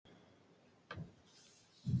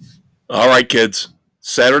All right, kids.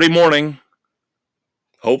 Saturday morning.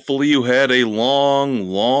 Hopefully, you had a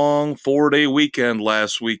long 4-day weekend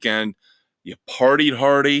last weekend. You partied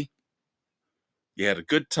hardy. You had a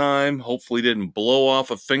good time. Hopefully, didn't blow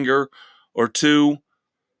off a finger or two.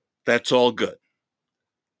 That's all good.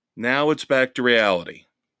 Now it's back to reality.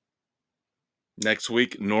 Next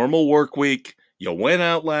week, normal work week. You went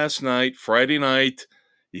out last night, Friday night.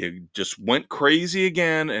 You just went crazy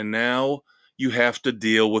again, and now you have to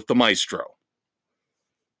deal with the maestro.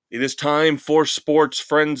 It is time for Sports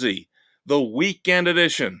Frenzy, the weekend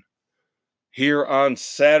edition, here on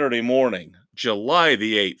Saturday morning, July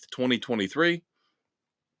the 8th, 2023.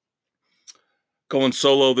 Going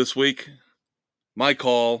solo this week. My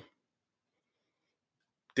call.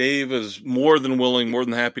 Dave is more than willing, more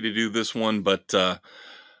than happy to do this one, but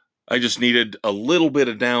I just needed a little bit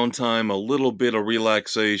of downtime, a little bit of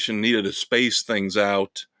relaxation, needed to space things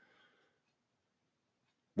out.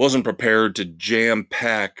 Wasn't prepared to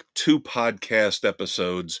jam-pack 2 podcast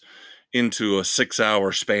episodes into a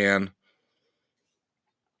 6-hour span.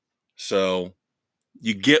 So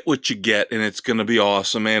you get what you get, and it's going to be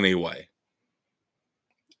awesome anyway.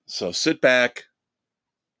 So sit back.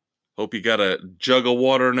 Hope you got a jug of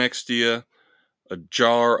water next to you, a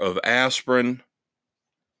jar of aspirin.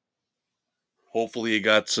 Hopefully you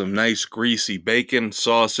got some nice greasy bacon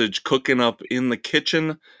sausage cooking up in the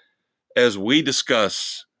kitchen as we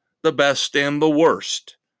discuss the best and the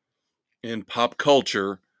worst in pop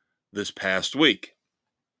culture this past week.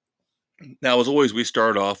 Now, as always, we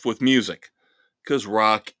start off with music because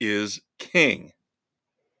rock is king.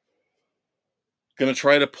 Going to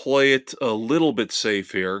try to play it a little bit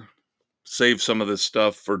safe here. Save some of this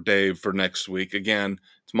stuff for Dave for next week. Again,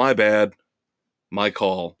 it's my bad, my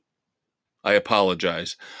call. I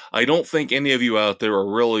apologize. I don't think any of you out there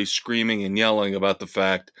are really screaming and yelling about the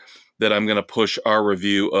fact that I'm going to push our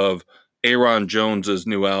review of Aaron Jones's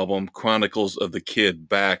new album, Chronicles of the Kid,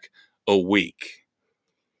 back a week.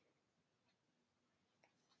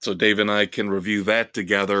 So Dave and I can review that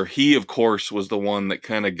together. He, of course, was the one that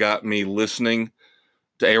kind of got me listening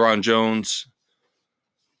to Aaron Jones.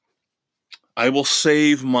 I will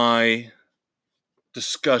save my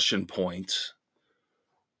discussion points.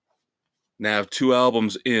 Now 2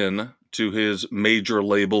 albums in to his major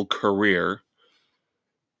label career,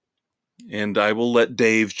 and I will let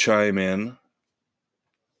Dave chime in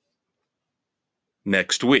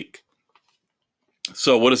next week.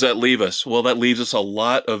 So what does that leave us? Well, that leaves us a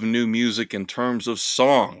lot of new music in terms of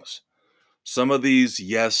songs. Some of these,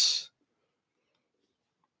 yes,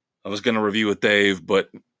 I was going to review with Dave,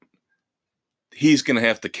 but he's going to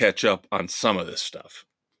have to catch up on some of this stuff.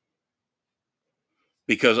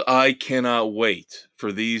 Because I cannot wait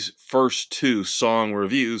for these first 2 song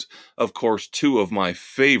reviews. Of course, 2 of my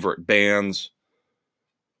favorite bands.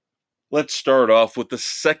 Let's start off with the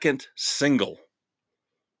second single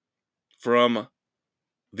from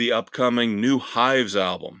the upcoming new Hives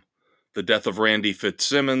album, The Death of Randy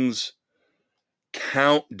Fitzsimmons,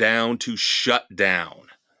 Countdown to Shut Down.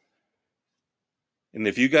 And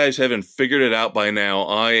if you guys haven't figured it out by now,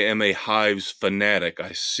 I am a Hives fanatic.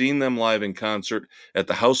 I've seen them live in concert at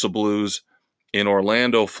the House of Blues in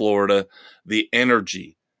Orlando, Florida. The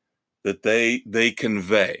energy that they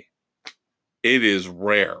convey, it is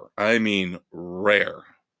rare. I mean, rare.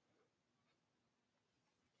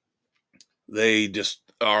 They just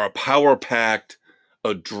are a power-packed,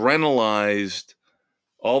 adrenalized.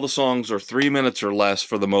 All the songs are 3 minutes or less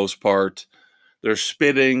for the most part. They're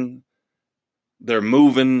spitting. They're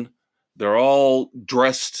moving. They're all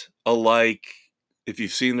dressed alike. If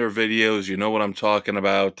you've seen their videos, you know what I'm talking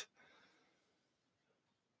about.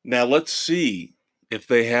 Now, let's see if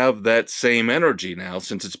they have that same energy now,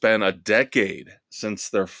 since it's been a decade since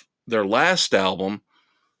their last album.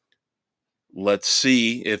 Let's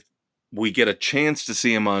see if we get a chance to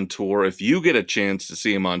see them on tour. If you get a chance to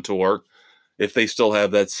see them on tour, if they still have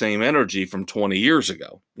that same energy from 20 years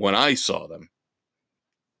ago when I saw them.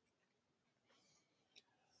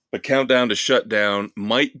 But Countdown to Shut Down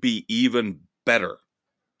might be even better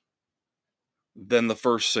than the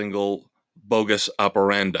first single, Bogus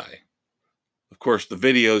Operandi. Of course, the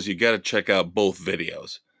videos, you got to check out both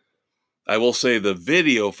videos. I will say the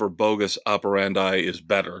video for Bogus Operandi is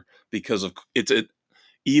better because of it's an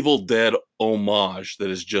Evil Dead homage that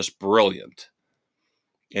is just brilliant.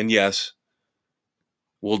 And yes,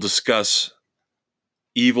 we'll discuss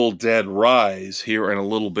Evil Dead Rise here in a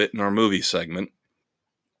little bit in our movie segment.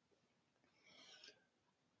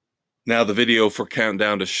 Now, the video for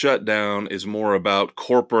Countdown to Shutdown is more about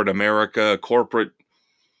corporate America, corporate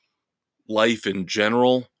life in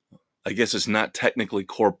general. I guess it's not technically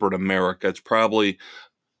corporate America. It's probably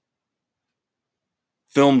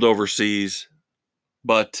filmed overseas,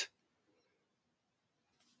 but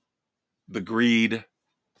the greed,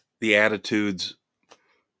 the attitudes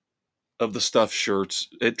of the stuffed shirts,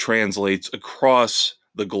 it translates across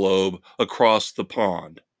the globe, across the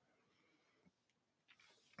pond.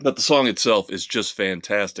 But the song itself is just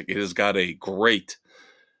fantastic. It has got a great,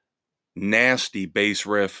 nasty bass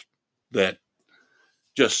riff that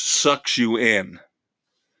just sucks you in.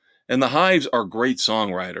 And the Hives are great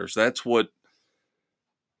songwriters. That's what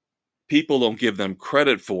people don't give them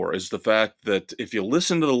credit for, is the fact that if you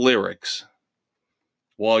listen to the lyrics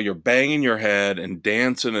while you're banging your head and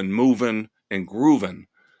dancing and moving and grooving,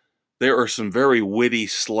 there are some very witty,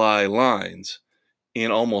 sly lines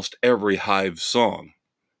in almost every Hive song.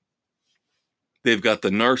 They've got the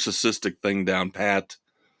narcissistic thing down pat.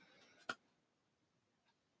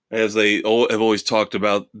 As they have always talked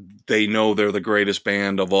about, they know they're the greatest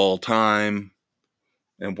band of all time,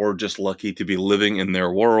 and we're just lucky to be living in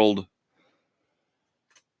their world.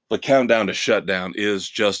 But Countdown to Shutdown is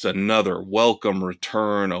just another welcome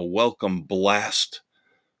return, a welcome blast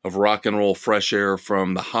of rock and roll fresh air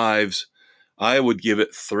from the Hives. I would give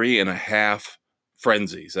it 3.5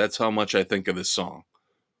 frenzies. That's how much I think of this song.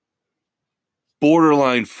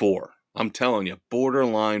 Borderline 4. I'm telling you,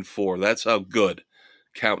 borderline 4. That's how good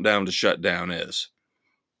Countdown to Shutdown is.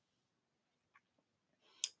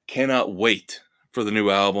 Cannot wait for the new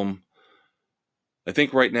album. I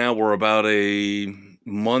think right now we're about a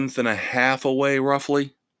month and a half away,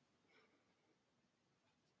 roughly.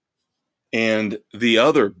 And the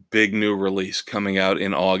other big new release coming out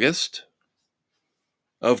in August,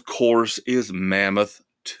 of course, is Mammoth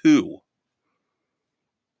 2.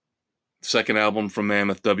 Second album from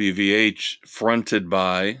Mammoth WVH, fronted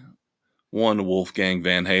by one Wolfgang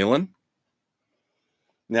Van Halen.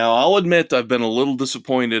 Now, I'll admit I've been a little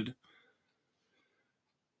disappointed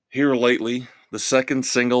here lately. The second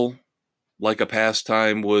single, Like a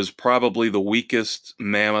Pastime, was probably the weakest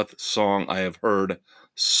Mammoth song I have heard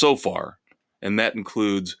so far, and that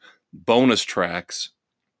includes bonus tracks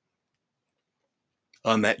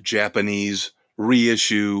on that Japanese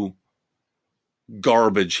reissue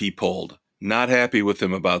garbage he pulled. Not happy with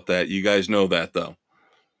him about that. You guys know that, though.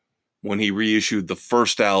 When he reissued the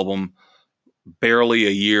first album barely a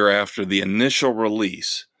year after the initial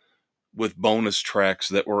release with bonus tracks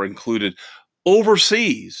that were included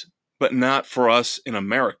overseas, but not for us in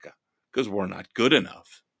America, because we're not good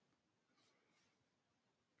enough.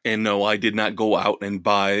 And no, I did not go out and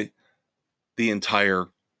buy the entire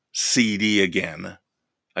CD again.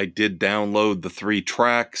 I did download the 3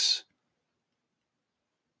 tracks.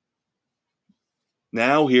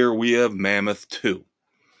 Now here we have Mammoth 2,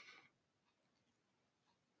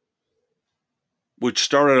 which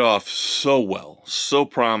started off so well, so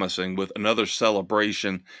promising, with another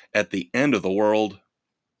celebration at the end of the world.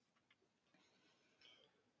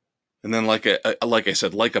 And then, like I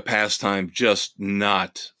said, Like a Pastime, just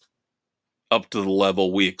not up to the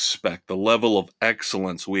level we expect, the level of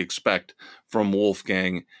excellence we expect from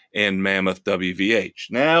Wolfgang and Mammoth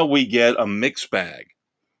WVH. Now we get a mixed bag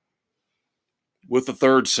with the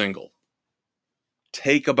third single,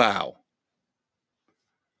 Take a Bow.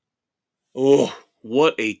 Oh,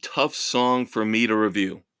 what a tough song for me to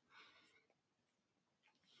review.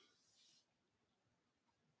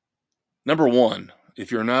 Number one,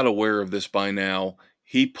 if you're not aware of this by now,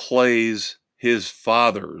 he plays his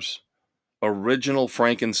father's original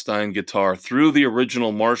Frankenstein guitar through the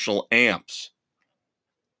original Marshall amps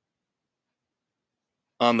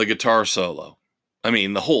on the guitar solo. I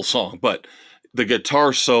mean, the whole song, but the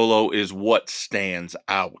guitar solo is what stands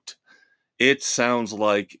out. It sounds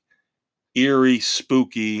like eerie,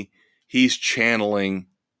 spooky. He's channeling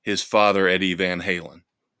his father, Eddie Van Halen.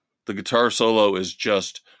 The guitar solo is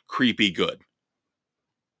just creepy good.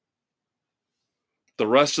 The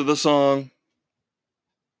rest of the song,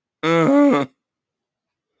 it's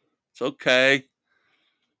okay.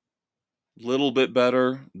 Little bit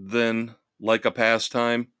better than Like a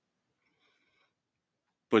Pastime,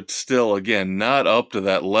 but still, again, not up to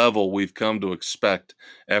that level we've come to expect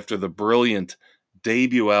after the brilliant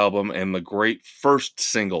debut album and the great first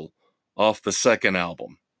single off the second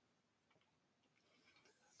album.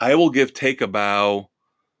 I will give Take a Bow,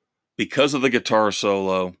 because of the guitar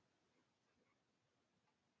solo,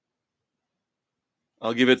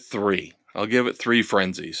 I'll give it 3. I'll give it 3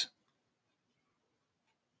 frenzies.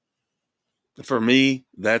 For me,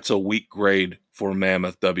 that's a weak grade for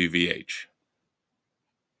Mammoth WVH.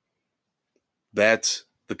 That's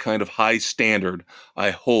the kind of high standard I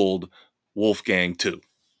hold Wolfgang to.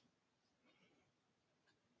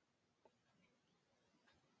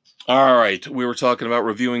 All right, we were talking about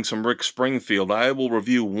reviewing some Rick Springfield. I will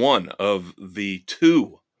review one of the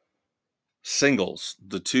two singles,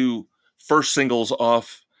 the two first singles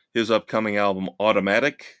off his upcoming album,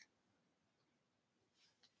 Automatic.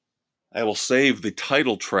 I will save the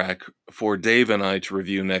title track for Dave and I to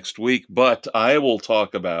review next week, but I will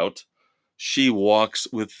talk about She Walks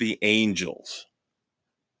with the Angels.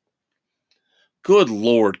 Good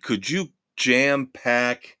Lord, could you jam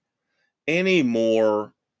pack any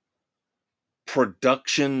more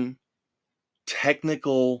production,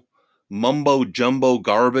 technical, mumbo jumbo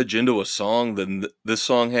garbage into a song than this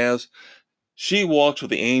song has? She Walks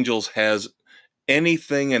with the Angels has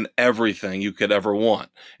anything and everything you could ever want.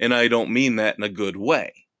 And I don't mean that in a good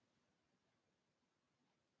way.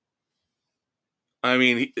 I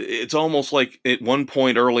mean, it's almost like at one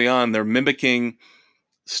point early on, they're mimicking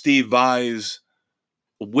Steve Vai's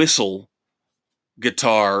whistle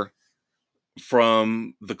guitar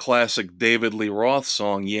from the classic David Lee Roth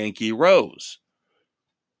song, Yankee Rose.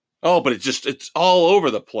 Oh, but it's all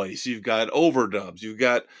over the place. You've got overdubs. You've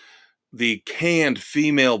got the canned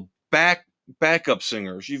female backup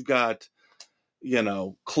singers. You've got,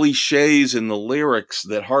 cliches in the lyrics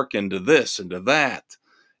that harken to this and to that.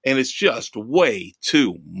 And it's just way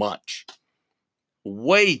too much.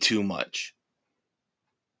 Way too much.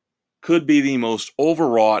 Could be the most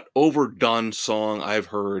overwrought, overdone song I've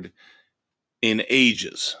heard in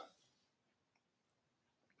ages.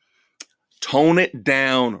 Tone it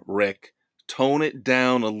down, Rick. Tone it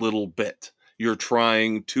down a little bit. You're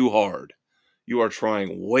trying too hard. You are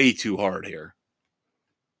trying way too hard here.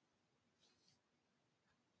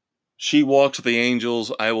 She Walks with the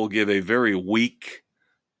Angels, I will give a very weak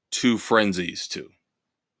 2 frenzies to.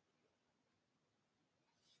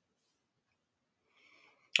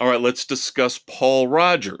 All right, let's discuss Paul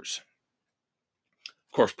Rodgers.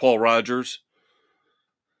 Of course, Paul Rodgers,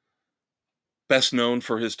 best known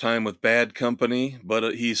for his time with Bad Company,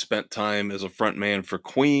 but he spent time as a frontman for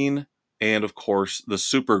Queen and, of course, the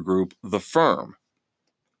supergroup The Firm.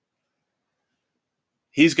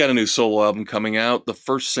 He's got a new solo album coming out. The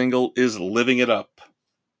first single is Living It Up.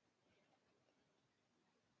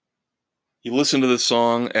 You listen to this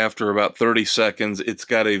song after about 30 seconds, it's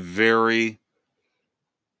got a very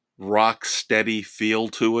rock steady feel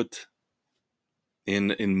to it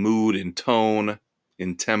in mood, in tone,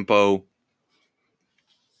 in tempo.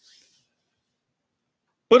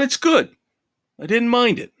 But it's good. I didn't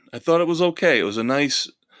mind it. I thought it was okay. It was a nice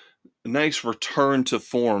return to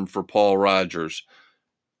form for Paul Rodgers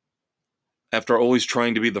after always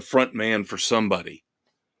trying to be the front man for somebody.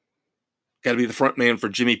 Got to be the front man for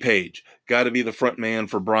Jimmy Page. Got to be the front man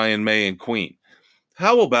for Brian May and Queen.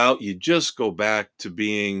 How about you just go back to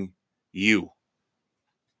being you?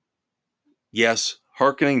 Yes,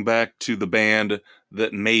 hearkening back to the band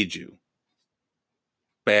that made you,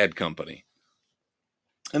 Bad Company.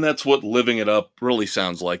 And that's what Living It Up really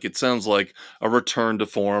sounds like. It sounds like a return to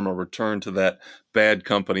form, a return to that Bad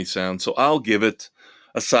Company sound. So I'll give it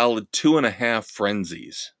a solid 2.5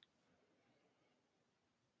 frenzies.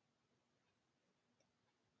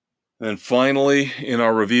 And finally, in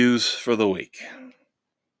our reviews for the week,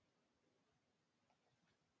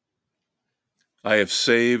 I have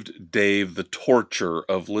saved Dave the torture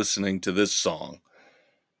of listening to this song.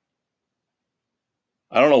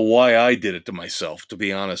 I don't know why I did it to myself, to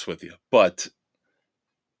be honest with you, but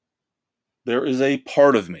there is a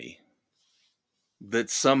part of me that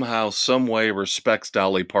somehow, some way respects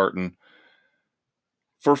Dolly Parton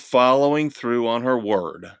for following through on her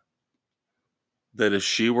word that if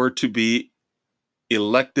she were to be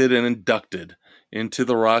elected and inducted into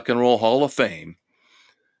the Rock and Roll Hall of Fame,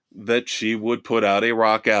 that she would put out a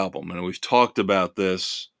rock album. And we've talked about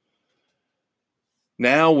this.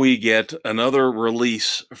 Now we get another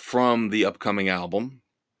release from the upcoming album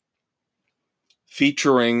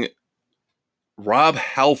featuring Rob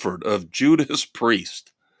Halford of Judas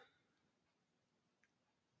Priest.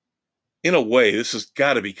 In a way, this has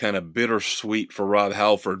got to be kind of bittersweet for Rob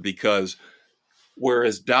Halford because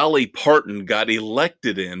whereas Dolly Parton got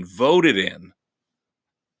voted in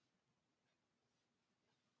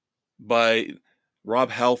by Rob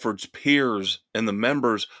Halford's peers and the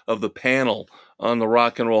members of the panel on the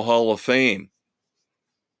Rock and Roll Hall of Fame,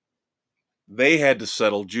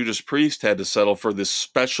 Judas Priest had to settle for this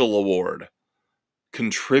special award,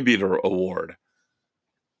 Contributor Award.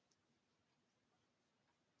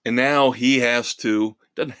 And now he doesn't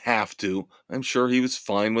have to, I'm sure he was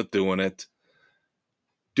fine with doing it,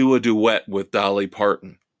 do a duet with Dolly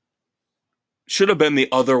Parton. Should have been the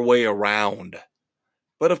other way around.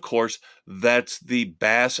 But of course, that's the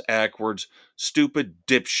bass-ackwards, stupid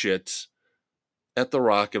dipshits at the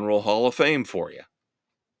Rock and Roll Hall of Fame for you.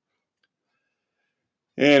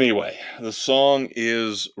 Anyway, the song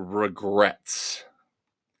is Regrets.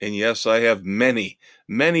 And yes, I have many,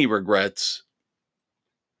 many regrets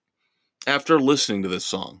after listening to this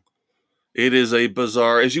song. It is a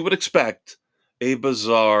bizarre, as you would expect, a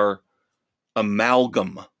bizarre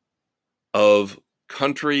amalgam of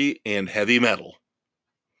country and heavy metal.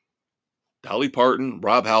 Dolly Parton,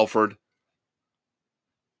 Rob Halford.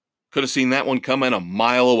 Could have seen that one coming a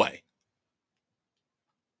mile away.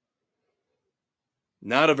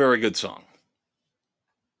 Not a very good song.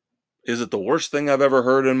 Is it the worst thing I've ever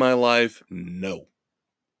heard in my life? No.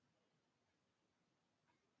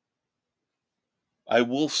 I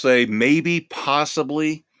will say maybe,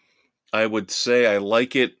 possibly, I would say I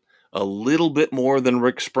like it a little bit more than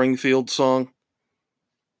Rick Springfield's song.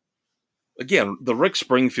 Again, the Rick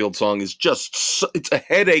Springfield song is just, it's a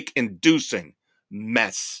headache-inducing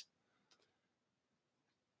mess.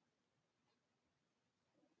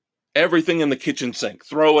 Everything in the kitchen sink.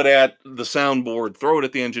 Throw it at the soundboard, throw it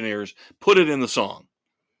at the engineers, put it in the song.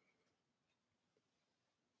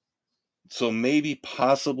 So maybe,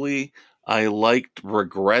 possibly, I liked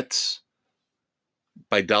Regrets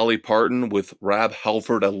by Dolly Parton with Rob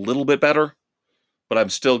Halford a little bit better, but I'm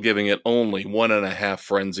still giving it only 1.5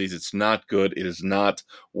 frenzies. It's not good. It is not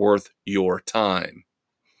worth your time.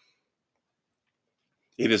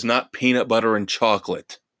 It is not peanut butter and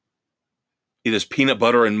chocolate. It is peanut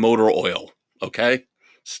butter and motor oil, okay?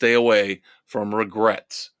 Stay away from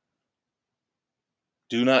Regrets.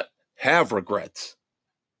 Do not have regrets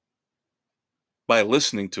by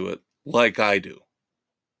listening to it like I do.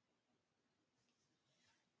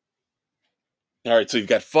 All right, so you've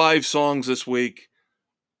got 5 songs this week.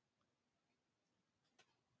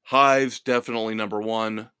 Hives, definitely number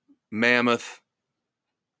 1. Mammoth,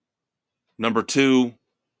 number 2.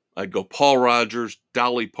 I'd go Paul Rodgers,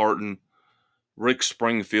 Dolly Parton, Rick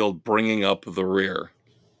Springfield bringing up the rear.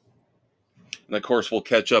 And of course, we'll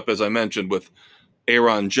catch up, as I mentioned, with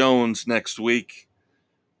Aaron Jones next week.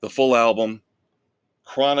 The full album,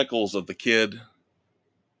 Chronicles of the Kid,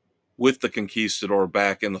 with the Conquistador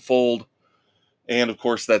back in the fold. And of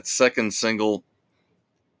course, that second single,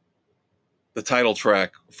 the title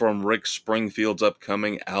track from Rick Springfield's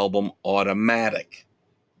upcoming album, Automatic.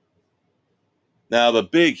 Now, the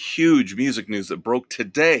big, huge music news that broke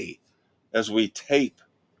today as we tape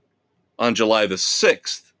on July the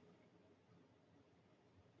 6th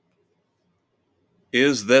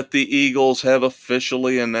is that the Eagles have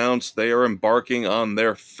officially announced they are embarking on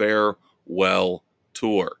their farewell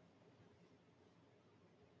tour.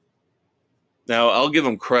 Now, I'll give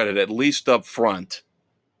them credit, at least up front.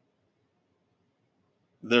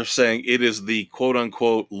 They're saying it is the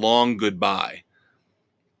quote-unquote long goodbye.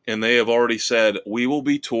 And they have already said, we will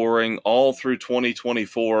be touring all through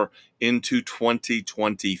 2024 into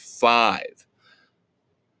 2025.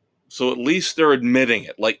 So at least they're admitting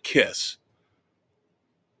it, like Kiss.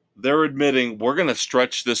 They're admitting we're going to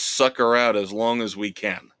stretch this sucker out as long as we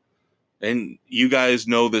can. And you guys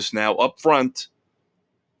know this now up front.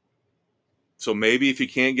 So maybe if you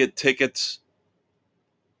can't get tickets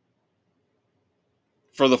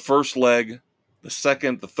for the first leg, the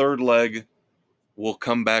second, the third leg will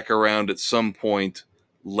come back around at some point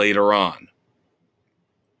later on.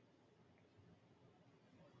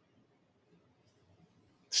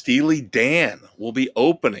 Steely Dan will be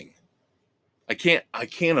opening. I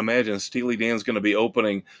can't imagine Steely Dan's going to be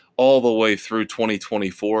opening all the way through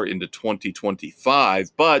 2024 into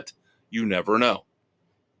 2025, but you never know.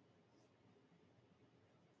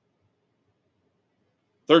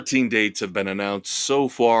 13 dates have been announced so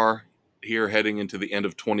far here heading into the end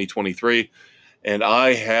of 2023, and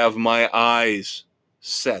I have my eyes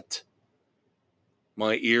set,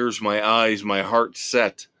 my ears, my eyes, my heart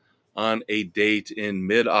set on a date in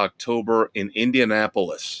mid-October in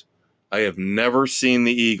Indianapolis. I have never seen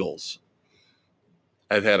the Eagles.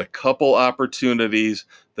 I've had a couple opportunities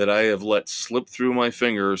that I have let slip through my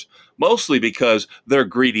fingers, mostly because they're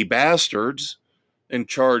greedy bastards and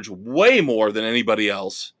charge way more than anybody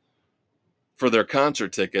else for their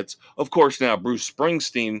concert tickets. Of course, now Bruce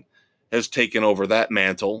Springsteen has taken over that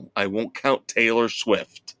mantle. I won't count Taylor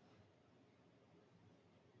Swift.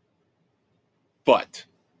 But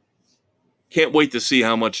can't wait to see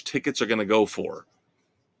how much tickets are going to go for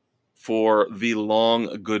the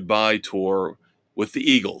long goodbye tour with the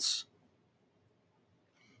Eagles.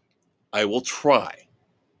 I will try.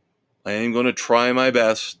 I am going to try my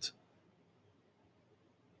best.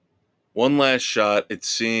 One last shot at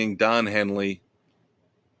seeing Don Henley,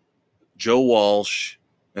 Joe Walsh,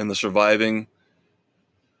 and the surviving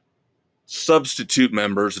Substitute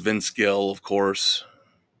members, Vince Gill, of course,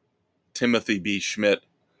 Timothy B. Schmidt.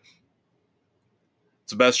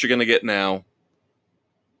 It's the best you're going to get now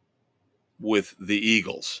with the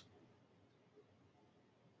Eagles.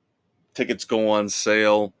 Tickets go on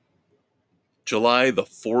sale July the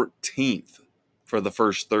 14th for the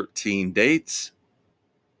first 13 dates.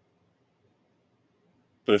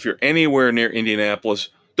 But if you're anywhere near Indianapolis,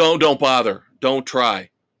 don't bother. Don't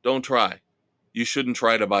try. Don't try. You shouldn't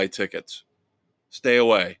try to buy tickets. Stay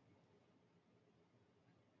away.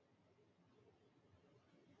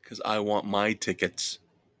 Because I want my tickets.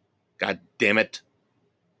 God damn it.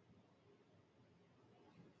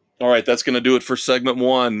 All right, that's going to do it for segment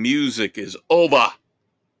one. Music is over.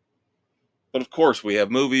 But of course, we have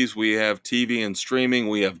movies, we have TV and streaming,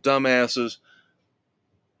 we have dumbasses.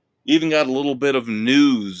 Even got a little bit of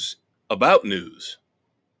news about news.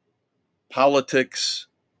 Politics.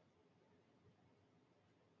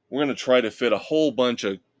 We're going to try to fit a whole bunch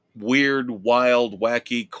of weird, wild,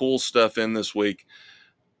 wacky, cool stuff in this week.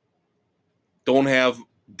 Don't have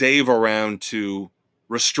Dave around to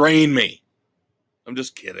restrain me. I'm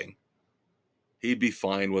just kidding. He'd be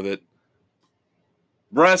fine with it.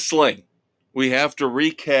 Wrestling. We have to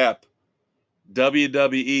recap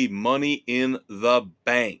WWE Money in the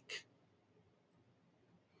Bank.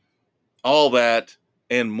 All that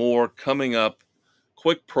and more coming up.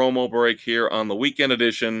 Quick promo break here on the weekend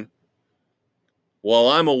edition. While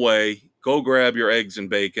I'm away, go grab your eggs and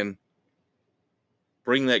bacon.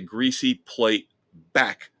 Bring that greasy plate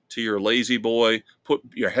back to your lazy boy. Put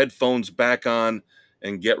your headphones back on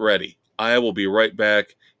and get ready. I will be right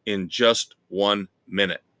back in just 1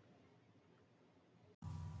 minute.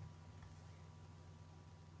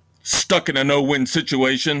 Stuck in a no-win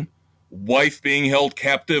situation? Wife being held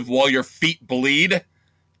captive while your feet bleed?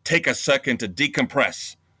 Take a second to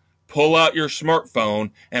decompress. Pull out your smartphone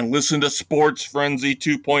and listen to Sports Frenzy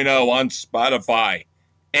 2.0 on Spotify,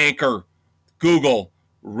 Anchor, Google,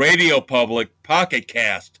 Radio Public, Pocket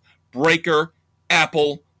Cast, Breaker,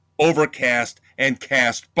 Apple, Overcast, and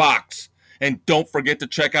Castbox. And don't forget to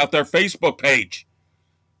check out their Facebook page.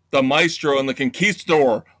 The Maestro and the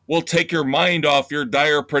Conquistador will take your mind off your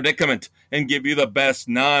dire predicament and give you the best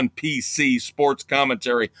non-PC sports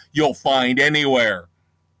commentary you'll find anywhere.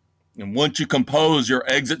 And once you compose your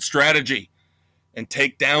exit strategy and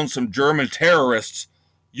take down some German terrorists,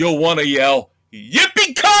 you'll want to yell,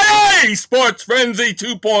 "Yippee-ki-yay, Sports Frenzy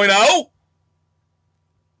 2.0!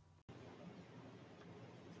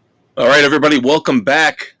 All right, everybody, welcome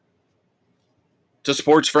back to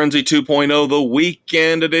Sports Frenzy 2.0, the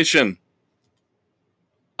weekend edition.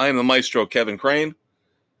 I am the Maestro, Kevin Crane.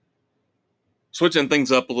 Switching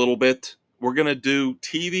things up a little bit, we're going to do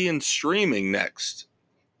TV and streaming next.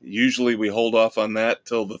 Usually we hold off on that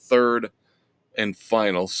till the third and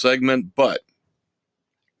final segment, but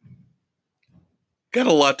got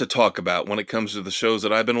a lot to talk about when it comes to the shows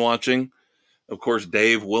that I've been watching. Of course,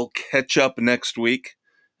 Dave will catch up next week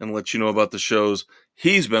and let you know about the shows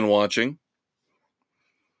he's been watching.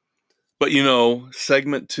 But you know,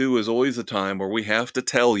 segment 2 is always a time where we have to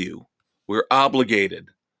tell you we're obligated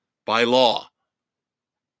by law,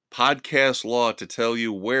 podcast law, to tell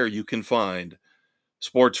you where you can find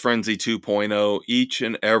Sports Frenzy 2.0 each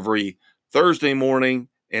and every Thursday morning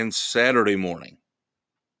and Saturday morning.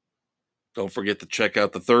 Don't forget to check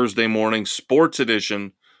out the Thursday morning sports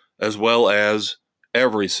edition, as well as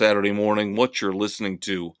every Saturday morning, what you're listening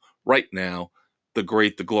to right now, the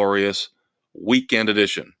great, the glorious weekend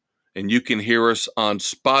edition. And you can hear us on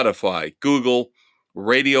Spotify, Google,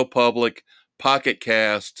 Radio Public, Pocket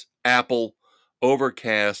Cast, Apple,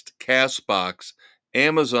 Overcast, Castbox,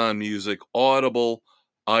 Amazon Music, Audible,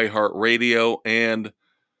 iHeartRadio, and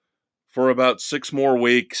for about 6 more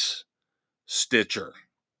weeks, Stitcher.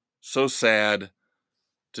 So sad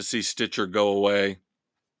to see Stitcher go away.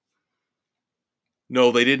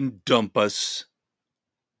 No, they didn't dump us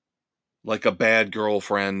like a bad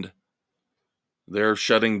girlfriend. They're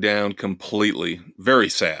shutting down completely. Very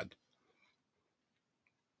sad.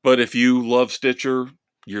 But if you love Stitcher,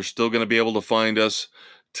 you're still going to be able to find us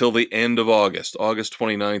till the end of August. August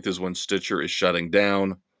 29th is when Stitcher is shutting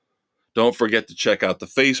down. Don't forget to check out the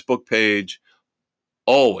Facebook page.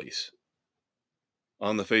 Always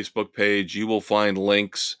on the Facebook page, you will find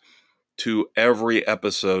links to every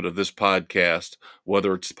episode of this podcast,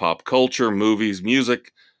 whether it's pop culture, movies,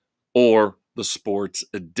 music, or the sports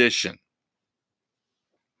edition.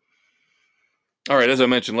 All right, as I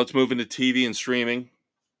mentioned, let's move into TV and streaming,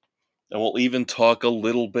 and we'll even talk a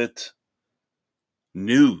little bit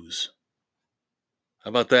news. How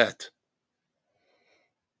about that?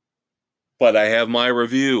 But I have my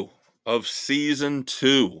review of Season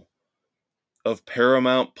 2 of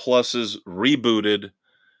Paramount Plus's rebooted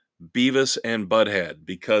Beavis and Butthead,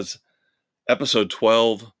 because episode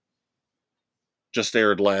 12 just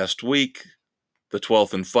aired last week, the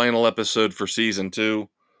 12th and final episode for season 2.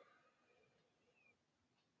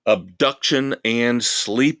 Abduction and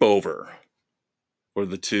Sleepover were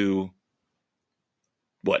the two,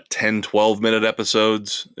 10, 12-minute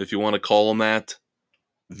episodes, if you want to call them that.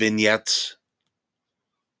 Vignettes.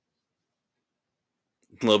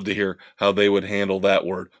 Love to hear how they would handle that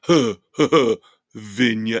word.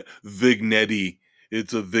 Vignette. Vignetti.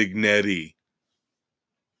 It's a vignetti.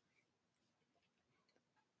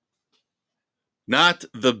 Not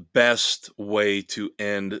the best way to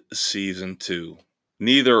end season 2.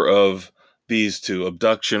 Neither of these two,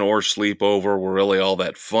 Abduction or Sleepover, were really all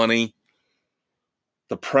that funny.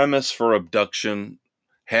 The premise for Abduction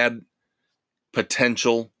had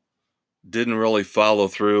potential, didn't really follow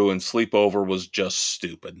through, and Sleepover was just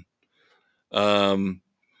stupid. I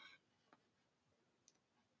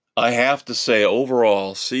have to say,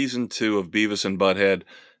 overall, season 2 of Beavis and Butthead,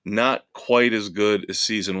 not quite as good as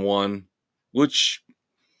season 1, which,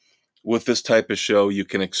 with this type of show, you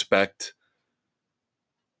can expect.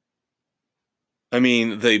 I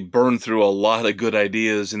mean, they burned through a lot of good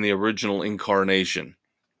ideas in the original incarnation.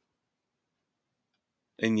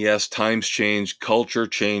 And yes, times change, culture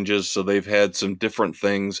changes, so they've had some different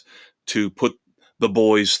things to put the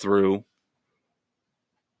boys through.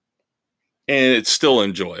 And it's still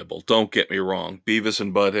enjoyable, don't get me wrong. Beavis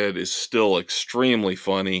and Butthead is still extremely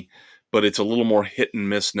funny, but it's a little more hit and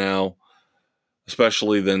miss now,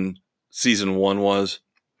 especially than season 1 was.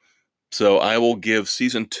 So I will give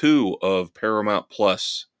season 2 of Paramount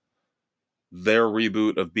Plus, their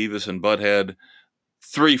reboot of Beavis and Butthead,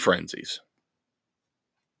 3 frenzies.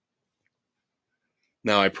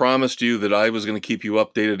 Now, I promised you that I was going to keep you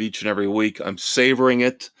updated each and every week. I'm savoring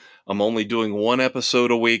it. I'm only doing 1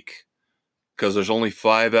 episode a week because there's only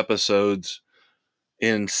 5 episodes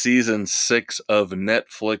in season 6 of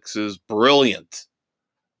Netflix's brilliant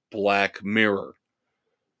Black Mirror.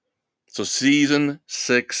 So season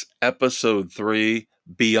 6, episode 3,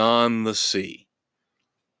 Beyond the Sea.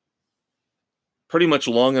 Pretty much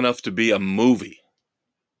long enough to be a movie.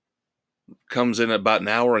 Comes in about an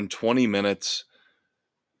hour and 20 minutes.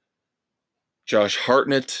 Josh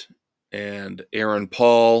Hartnett and Aaron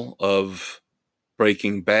Paul of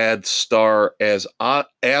Breaking Bad star as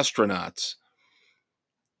astronauts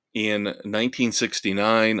in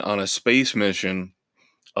 1969 on a space mission,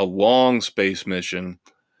 a long space mission,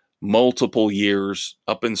 multiple years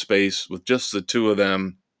up in space with just the two of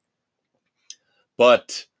them.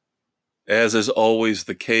 But as is always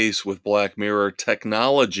the case with Black Mirror,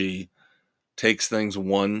 technology takes things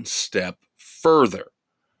one step further.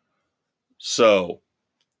 So,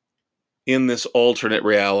 in this alternate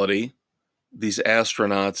reality, these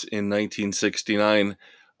astronauts in 1969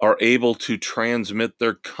 are able to transmit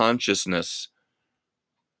their consciousness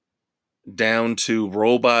down to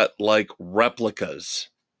robot-like replicas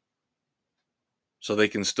so they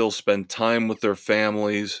can still spend time with their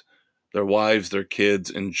families, their wives, their kids,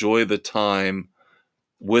 enjoy the time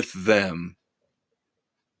with them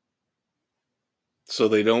so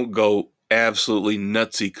they don't go absolutely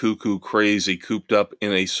nutsy, cuckoo, crazy, cooped up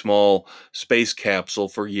in a small space capsule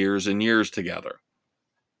for years and years together.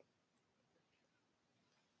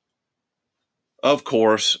 Of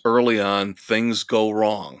course, early on, things go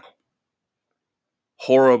wrong.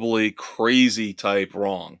 Horribly crazy type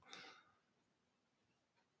wrong.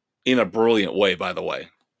 In a brilliant way, by the way.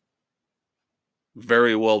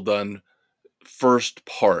 Very well done first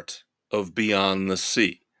part of Beyond the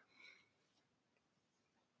Sea.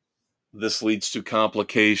 This leads to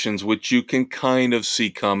complications which you can kind of see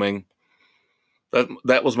coming.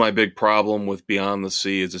 That was my big problem with Beyond the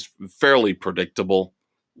Sea, is it's fairly predictable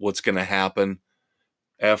what's going to happen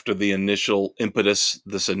after the initial impetus,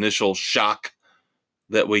 this initial shock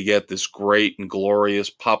that we get, this great and glorious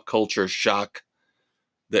pop culture shock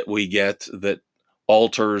that we get that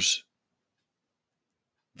alters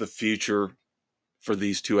the future for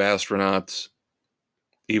these two astronauts,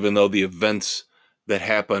 even though the events that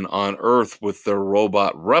happen on Earth with their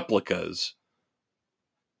robot replicas,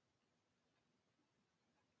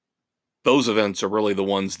 those events are really the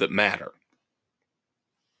ones that matter.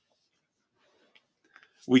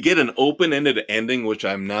 We get an open-ended ending, which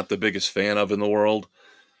I'm not the biggest fan of in the world.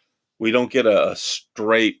 We don't get a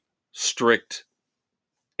straight, strict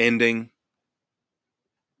ending.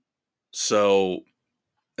 So,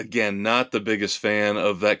 again, not the biggest fan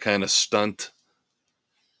of that kind of stunt.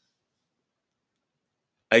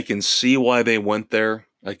 I can see why they went there.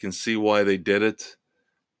 I can see why they did it.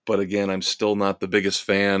 But again, I'm still not the biggest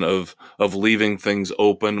fan of leaving things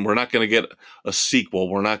open. We're not going to get a sequel.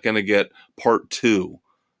 We're not going to get part 2.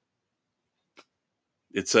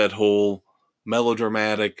 It's that whole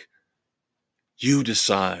melodramatic, you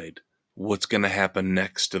decide what's going to happen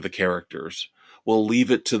next to the characters. We'll leave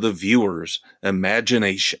it to the viewer's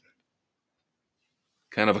imagination.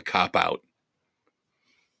 Kind of a cop-out.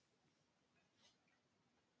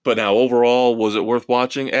 But now, overall, was it worth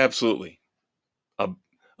watching? Absolutely.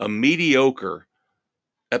 A mediocre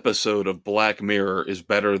episode of Black Mirror is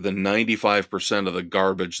better than 95% of the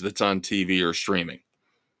garbage that's on TV or streaming.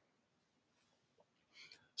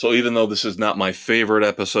 So even though this is not my favorite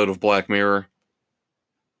episode of Black Mirror,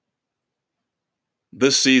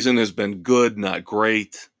 this season has been good, not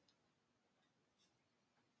great.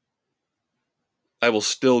 I will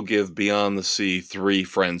still give Beyond the Sea 3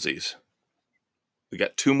 frenzies. We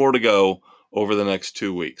got 2 more to go over the next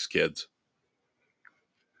 2 weeks, kids.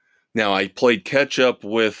 Now, I played catch up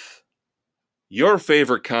with your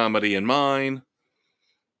favorite comedy and mine.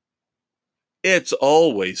 It's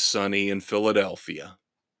Always Sunny in Philadelphia.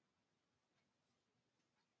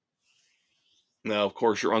 Now, of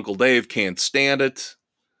course, your Uncle Dave can't stand it.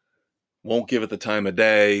 Won't give it the time of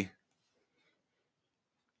day.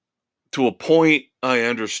 To a point, I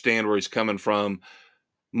understand where he's coming from.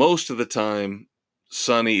 Most of the time,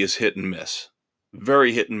 Sunny is hit and miss.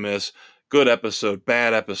 Very hit and miss. Good episode,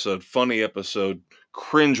 bad episode, funny episode,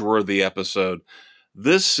 cringeworthy episode.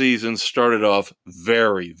 This season started off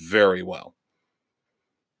very, very well.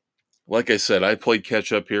 Like I said, I played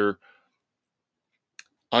catch up here.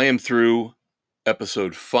 I am through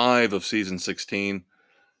episode 5 of season 16.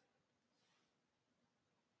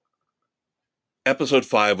 Episode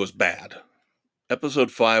 5 was bad.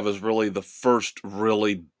 Episode 5 was really the first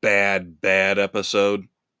really bad episode.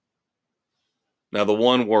 Now, the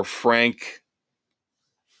one where Frank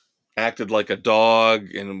acted like a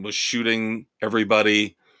dog and was shooting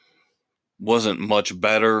everybody wasn't much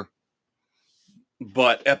better.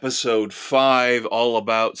 But episode 5, all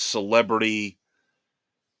about celebrity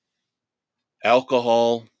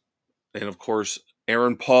alcohol, and of course,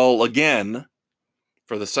 Aaron Paul again,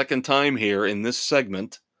 for the second time here in this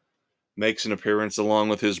segment, makes an appearance along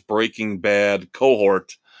with his Breaking Bad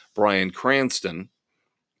cohort, Bryan Cranston,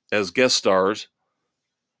 as guest stars,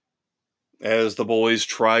 as the boys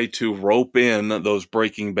try to rope in those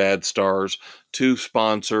Breaking Bad stars to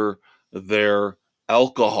sponsor their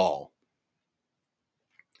alcohol.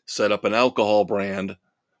 Set up an alcohol brand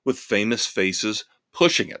with famous faces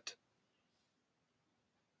pushing it.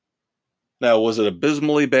 Now, was it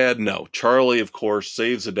abysmally bad? No. Charlie, of course,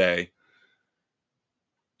 saves the day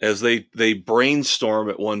as they brainstorm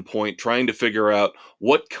at one point trying to figure out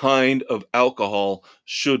what kind of alcohol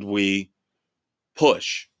should we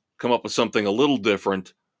push, come up with something a little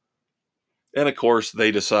different. And of course, they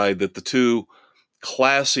decide that the 2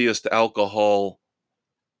 classiest alcohol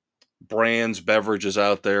brands, beverages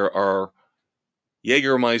out there are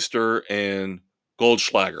Jägermeister and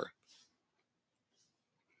Goldschlager.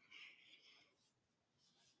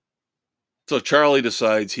 So Charlie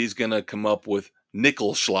decides he's going to come up with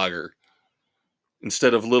Nickelschlager.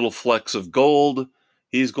 Instead of little flecks of gold,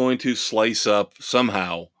 he's going to slice up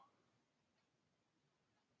somehow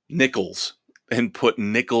nickels and put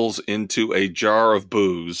nickels into a jar of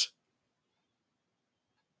booze.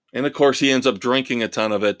 And of course, he ends up drinking a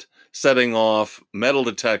ton of it, setting off metal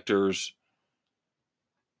detectors.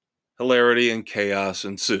 Hilarity and chaos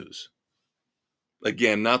ensues.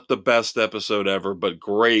 Again, not the best episode ever, but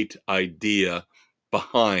great idea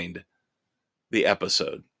behind the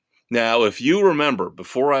episode. Now, if you remember,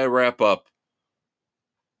 before I wrap up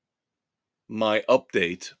my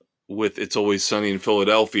update with It's Always Sunny in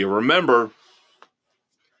Philadelphia, remember,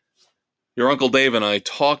 your Uncle Dave and I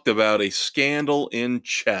talked about a scandal in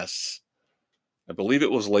chess. I believe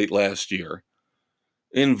it was late last year,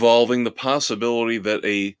 involving the possibility that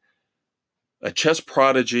a chess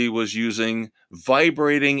prodigy was using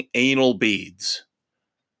vibrating anal beads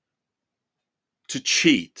to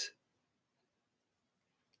cheat.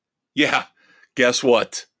 Yeah, guess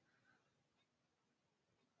what?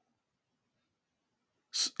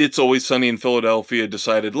 It's Always Sunny in Philadelphia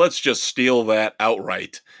decided, let's just steal that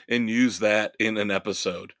outright and use that in an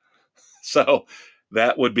episode. So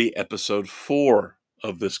that would be episode 4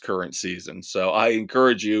 of this current season. So I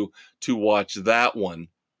encourage you to watch that one.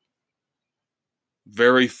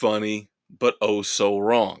 Very funny, but oh so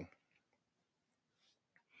wrong.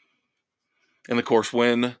 And of course,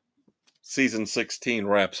 when season 16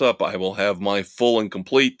 wraps up, I will have my full and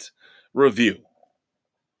complete review.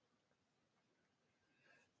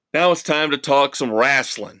 Now it's time to talk some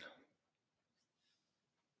wrestling.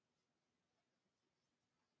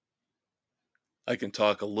 I can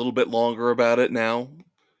talk a little bit longer about it now.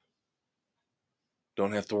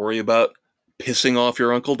 Don't have to worry about pissing off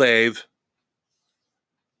your Uncle Dave.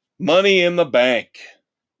 Money in the Bank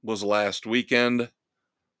was last weekend,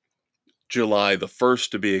 July the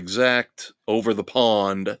 1st to be exact, over the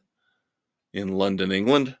pond in London,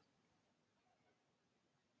 England.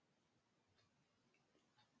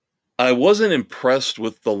 I wasn't impressed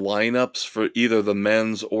with the lineups for either the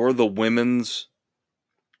men's or the women's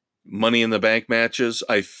Money in the Bank matches.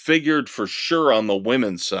 I figured for sure on the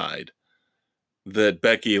women's side that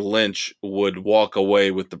Becky Lynch would walk away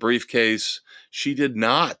with the briefcase. She did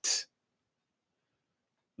not.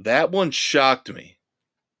 That one shocked me.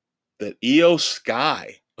 That Io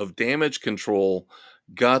Sky of Damage Control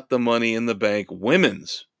got the Money in the Bank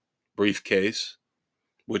women's briefcase,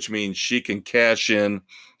 which means she can cash in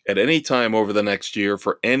at any time over the next year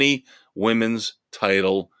for any women's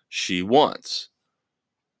title she wants.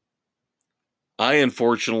 I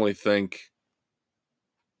unfortunately think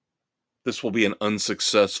this will be an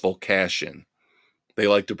unsuccessful cash in. They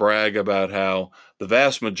like to brag about how the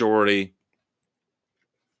vast majority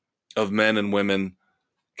of men and women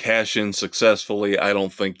cash in successfully. I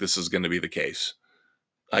don't think this is going to be the case.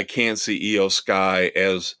 I can't see Io Sky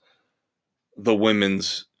as the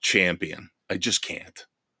women's champion. I just can't.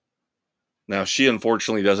 Now, she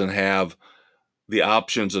unfortunately doesn't have the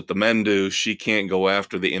options that the men do. She can't go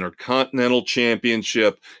after the Intercontinental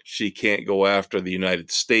Championship. She can't go after the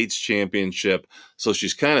United States Championship. So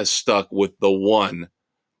she's kind of stuck with the one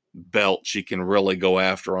belt she can really go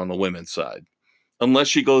after on the women's side. Unless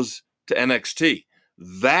she goes to NXT.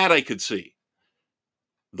 That I could see.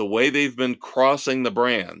 The way they've been crossing the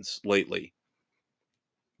brands lately,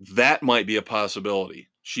 that might be a possibility.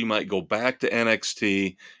 She might go back to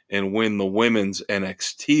NXT and win the women's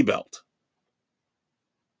NXT belt.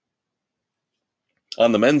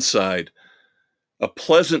 On the men's side, a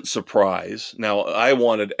pleasant surprise. Now, I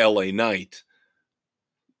wanted LA Knight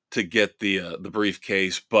to get the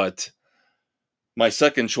briefcase, but my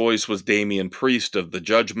second choice was Damian Priest of the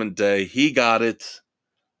Judgment Day. He got it.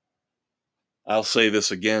 I'll say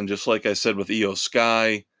this again, just like I said with Io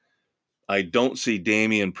Sky, I don't see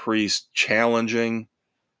Damian Priest challenging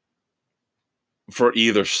for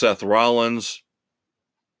either Seth Rollins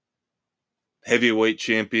heavyweight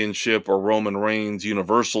championship or Roman Reigns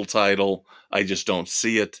universal title. I just don't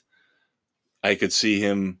see it. I could see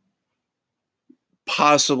him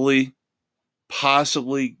possibly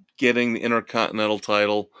getting the Intercontinental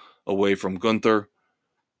title away from Gunther,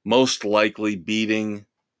 most likely beating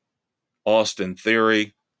Austin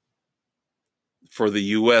Theory for the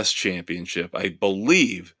U.S. Championship. I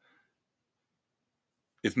believe,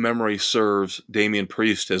 if memory serves, Damian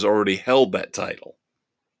Priest has already held that title.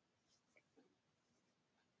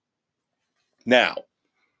 Now,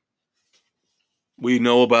 we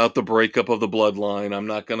know about the breakup of the bloodline. I'm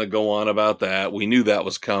not going to go on about that. We knew that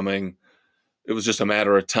was coming. It was just a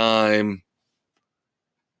matter of time.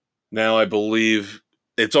 Now I believe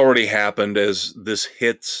it's already happened as this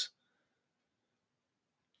hits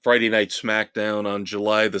Friday Night SmackDown on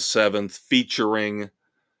July the 7th, featuring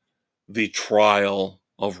the trial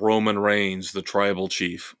of Roman Reigns, the tribal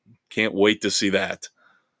chief. Can't wait to see that.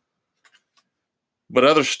 But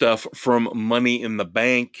other stuff from Money in the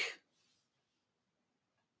Bank.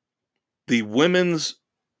 The women's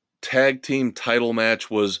tag team title match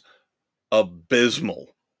was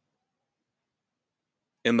abysmal.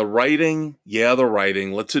 And the writing,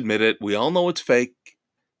 let's admit it. We all know it's fake.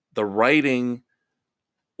 The writing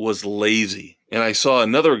was lazy. And I saw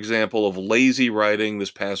another example of lazy writing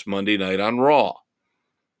this past Monday night on Raw.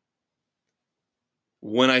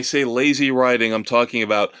 When I say lazy writing, I'm talking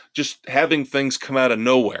about just having things come out of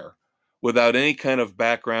nowhere without any kind of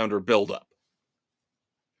background or buildup.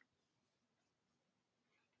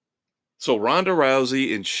 So Ronda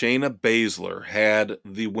Rousey and Shayna Baszler had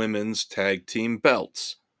the women's tag team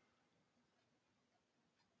belts,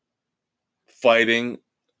 fighting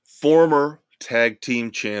former tag team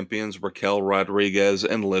champions Raquel Rodriguez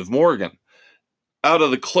and Liv Morgan. Out of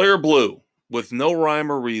the clear blue, with no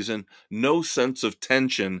rhyme or reason, no sense of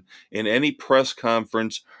tension in any press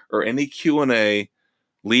conference or any Q&A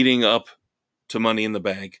leading up to Money in the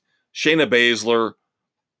Bank, Shayna Baszler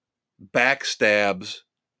backstabs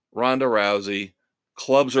Ronda Rousey,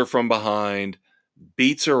 clubs her from behind,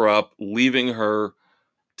 beats her up, leaving her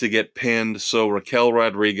to get pinned so Raquel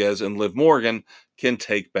Rodriguez and Liv Morgan can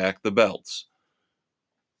take back the belts.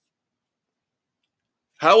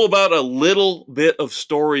 How about a little bit of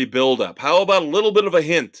story buildup? How about a little bit of a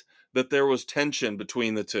hint that there was tension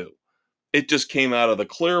between the two? It just came out of the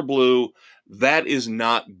clear blue. That is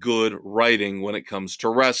not good writing when it comes to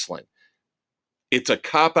wrestling. It's a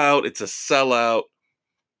cop-out. It's a sellout.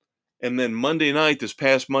 And then Monday night, this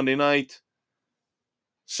past Monday night,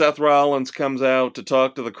 Seth Rollins comes out to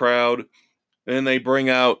talk to the crowd, and they bring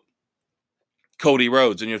out Cody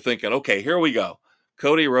Rhodes, and you're thinking, okay, here we go.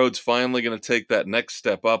 Cody Rhodes finally going to take that next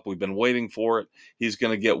step up. We've been waiting for it. He's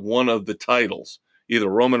going to get one of the titles, either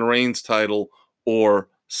Roman Reigns' title or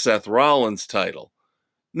Seth Rollins' title.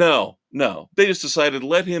 No. They just decided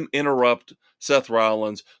let him interrupt Seth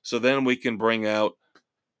Rollins so then we can bring out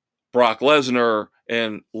Brock Lesnar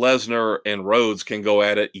and Rhodes can go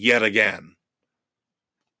at it yet again.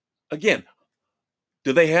 Again,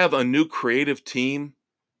 do they have a new creative team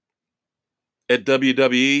at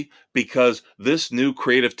WWE? Because this new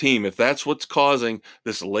creative team, if that's what's causing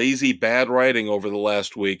this lazy bad writing over the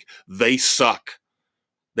last week, they suck.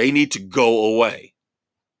 They need to go away.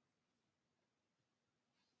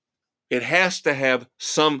 It has to have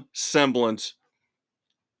some semblance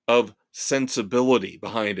of sensibility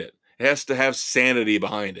behind it. It has to have sanity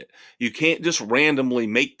behind it. You can't just randomly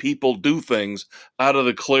make people do things out of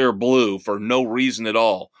the clear blue for no reason at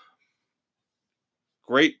all.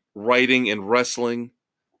 Great writing in wrestling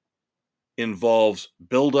involves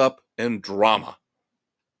build-up and drama.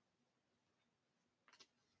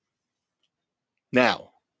 Now,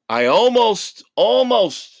 I almost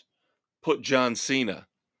put John Cena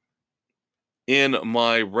in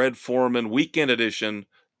my Red Foreman Weekend Edition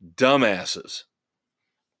dumbasses.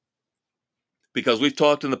 Because we've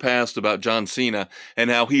talked in the past about John Cena and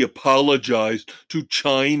how he apologized to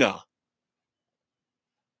China.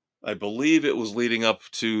 I believe it was leading up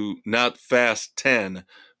to not Fast 10,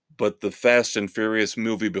 but the Fast and Furious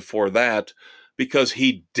movie before that, because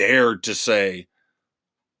he dared to say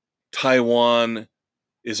Taiwan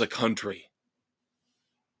is a country.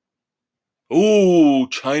 Ooh,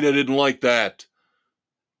 China didn't like that.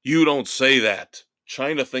 You don't say that.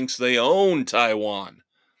 China thinks they own Taiwan.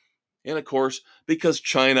 And of course, because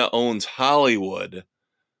China owns Hollywood,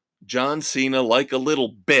 John Cena, like a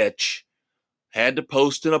little bitch, had to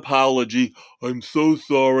post an apology. I'm so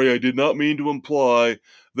sorry. I did not mean to imply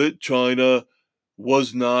that China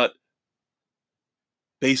was not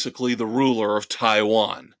basically the ruler of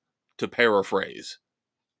Taiwan, to paraphrase.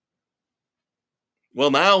 Well,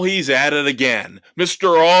 now he's at it again.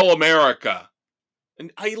 Mr. All-America.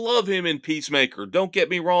 And I love him in Peacemaker. Don't get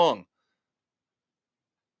me wrong.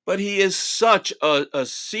 But he is such a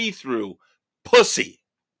see-through pussy.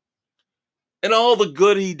 And all the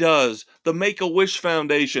good he does, the Make-A-Wish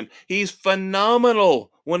Foundation, he's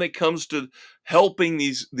phenomenal when it comes to helping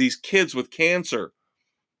these kids with cancer,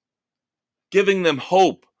 giving them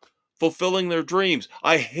hope, fulfilling their dreams.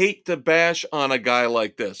 I hate to bash on a guy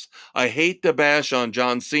like this. I hate to bash on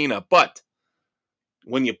John Cena, but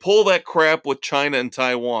when you pull that crap with China and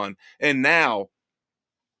Taiwan, and now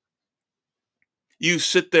you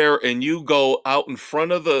sit there and you go out in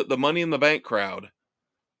front of the Money in the Bank crowd,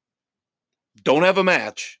 don't have a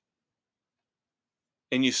match,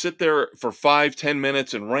 and you sit there for 5-10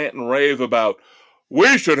 minutes and rant and rave about,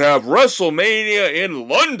 we should have WrestleMania in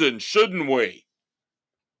London, shouldn't we?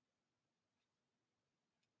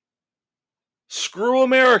 Screw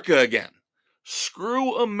America again.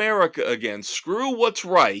 Screw America again. Screw what's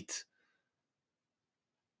right.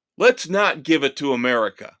 Let's not give it to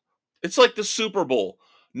America. It's like the Super Bowl.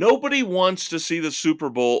 Nobody wants to see the Super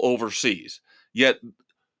Bowl overseas. Yet,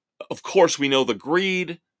 of course, we know the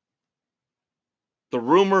greed. The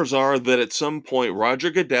rumors are that at some point Roger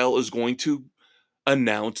Goodell is going to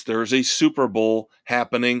announce there's a Super Bowl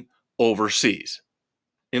happening overseas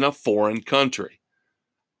in a foreign country.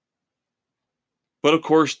 But of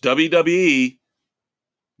course, WWE,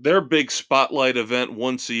 their big spotlight event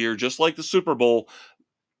once a year, just like the Super Bowl,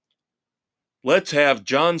 let's have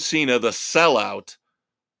John Cena, the sellout,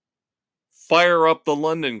 fire up the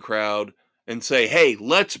London crowd and say, hey,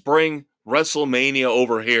 let's bring WrestleMania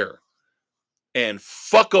over here and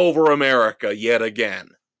fuck over America yet again.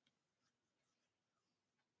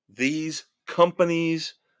 These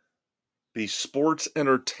companies, these sports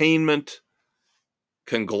entertainment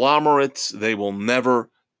conglomerates, they will never,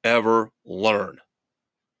 ever learn.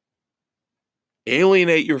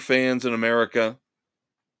 Alienate your fans in America.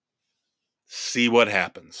 See what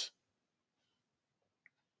happens.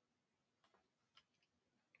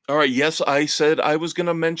 All right, yes, I said I was going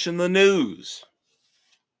to mention the news.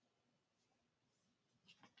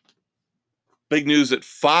 Big news at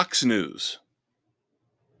Fox News.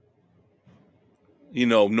 You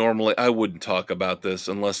know, normally I wouldn't talk about this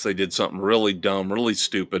unless they did something really dumb, really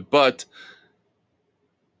stupid, but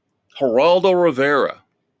Geraldo Rivera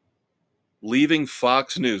leaving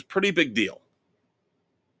Fox News, pretty big deal.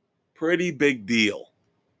 Pretty big deal.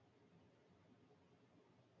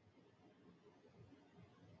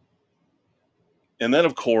 And then,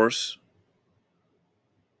 of course,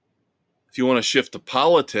 if you want to shift to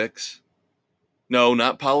politics, no,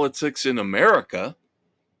 not politics in America,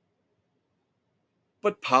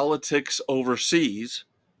 but politics overseas.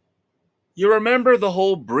 You remember the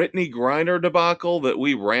whole Brittany Griner debacle that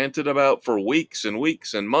we ranted about for weeks and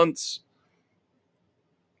weeks and months?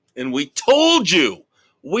 And we told you,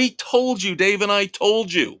 Dave and I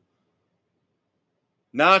told you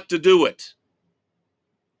not to do it.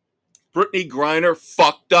 Brittany Griner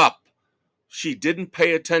fucked up. She didn't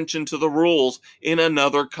pay attention to the rules in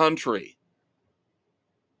another country.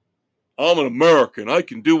 I'm an American. I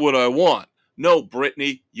can do what I want. No,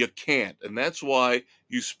 Brittany, you can't. And that's why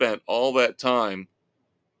you spent all that time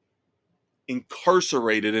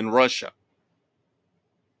incarcerated in Russia.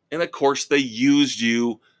 And of course, they used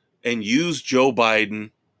you and used Joe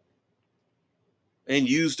Biden and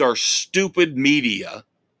used our stupid media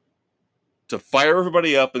to fire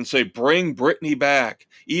everybody up and say, bring Brittany back,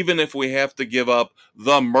 even if we have to give up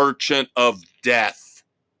the Merchant of Death.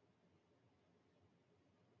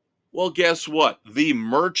 Well, guess what? The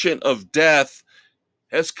Merchant of Death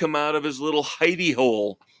has come out of his little hidey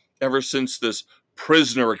hole ever since this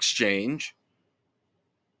prisoner exchange.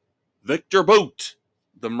 Victor Bout,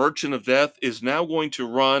 the Merchant of Death, is now going to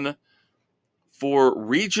run for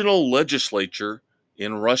regional legislature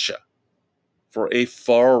in Russia for a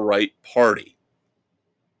far-right party.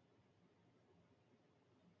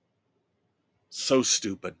 So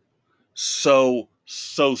stupid. So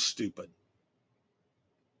stupid.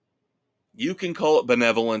 You can call it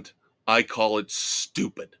benevolent. I call it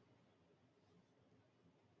stupid.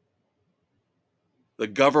 The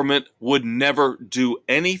government would never do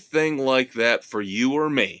anything like that for you or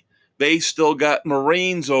me. They still got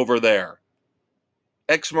Marines over there,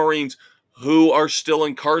 ex-Marines who are still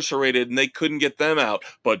incarcerated, and they couldn't get them out.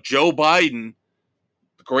 But Joe Biden,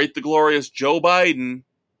 the great, the glorious Joe Biden,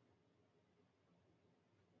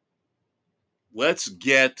 let's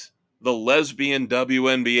get the lesbian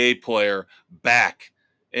WNBA player back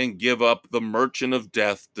and give up the Merchant of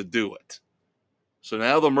Death to do it. So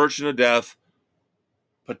now the Merchant of Death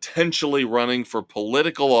potentially running for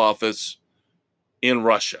political office in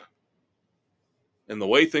Russia. And the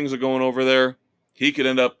way things are going over there, he could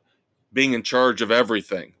end up being in charge of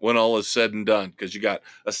everything when all is said and done, because you got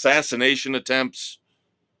assassination attempts,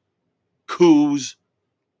 coups.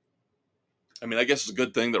 I mean, I guess it's a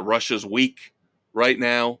good thing that Russia's weak right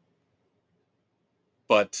now,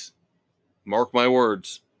 but mark my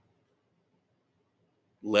words,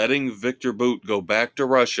 letting Victor Bout go back to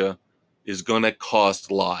Russia is going to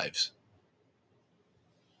cost lives.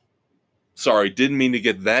 Sorry, didn't mean to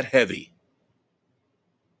get that heavy.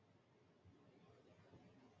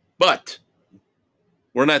 But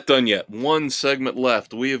we're not done yet. One segment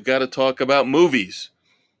left. We have got to talk about movies.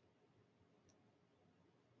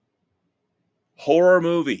 Horror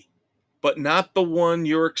movie, but not the one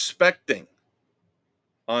you're expecting,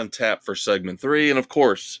 on tap for segment 3. And of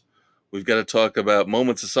course, we've got to talk about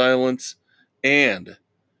Moments of Silence and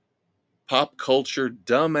pop culture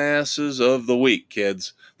dumbasses of the week,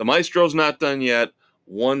 kids. The Maestro's not done yet.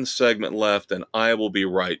 One segment left, and I will be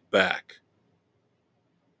right back.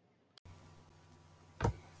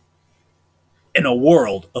 In a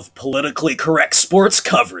world of politically correct sports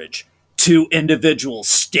coverage, two individuals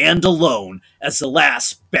stand alone as the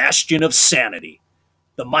last bastion of sanity.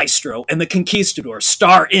 The Maestro and the Conquistador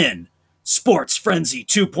star in Sports Frenzy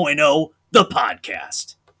 2.0, the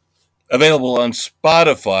podcast. Available on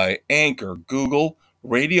Spotify, Anchor, Google,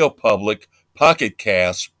 Radio Public, Pocket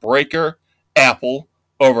Cast, Breaker, Apple,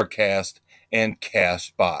 Overcast, and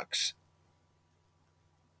Castbox.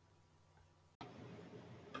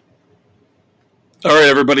 All right,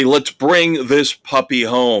 everybody, let's bring this puppy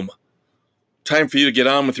home. Time for you to get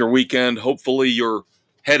on with your weekend. Hopefully your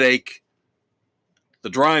headache, the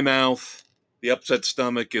dry mouth, the upset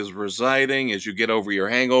stomach is residing as you get over your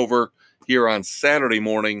hangover here on Saturday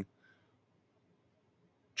morning,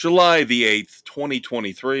 July the 8th,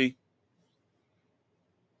 2023.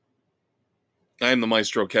 I am the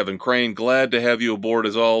Maestro Kevin Crane. Glad to have you aboard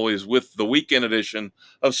as always with the weekend edition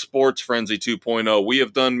of Sports Frenzy 2.0. We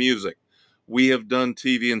have done music. We have done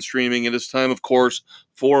TV and streaming. It is time, of course,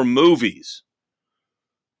 for movies.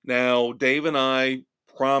 Now, Dave and I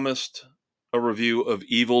promised a review of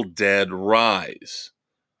Evil Dead Rise.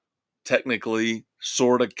 Technically,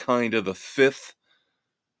 sort of, kind of the 5th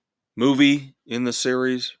movie in the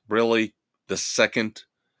series. Really, the 2nd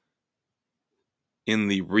in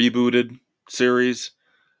the rebooted series.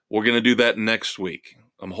 We're going to do that next week.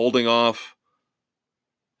 I'm holding off.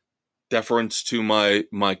 Deference to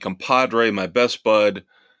my compadre, my best bud.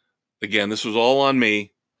 Again, this was all on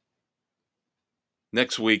me.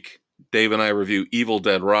 Next week, Dave and I review Evil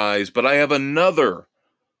Dead Rise, but I have another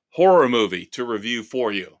horror movie to review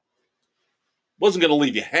for you. Wasn't going to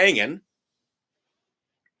leave you hanging.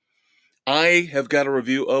 I have got a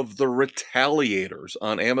review of The Retaliators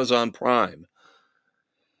on Amazon Prime,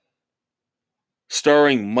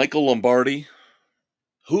 starring Michael Lombardi.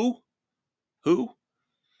 Who?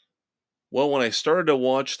 Well, when I started to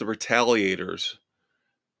watch The Retaliators,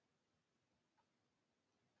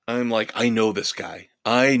 I'm like, I know this guy.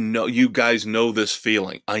 I know you guys know this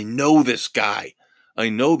feeling. I know this guy. I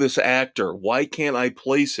know this actor. Why can't I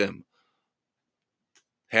place him?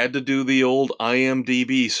 Had to do the old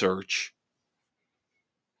IMDb search.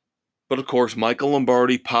 But of course, Michael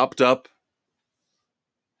Lombardi popped up,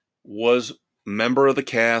 was member of the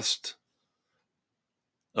cast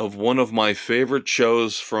of one of my favorite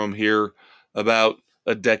shows from here about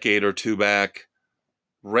a decade or two back,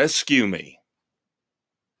 Rescue Me.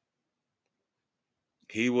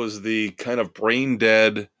 He was the kind of brain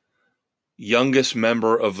dead youngest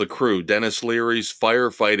member of the crew, Dennis Leary's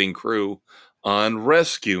firefighting crew on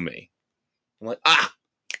Rescue Me. I'm like,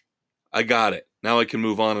 I got it. Now I can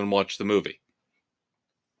move on and watch the movie.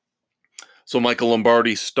 So Michael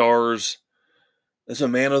Lombardi stars as a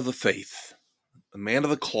man of the faith, a man of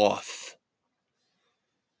the cloth,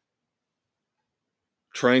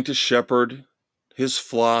 trying to shepherd his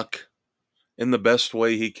flock in the best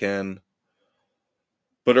way he can.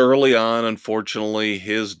 But early on, unfortunately,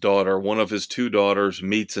 his daughter, one of his two daughters,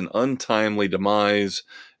 meets an untimely demise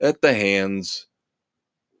at the hands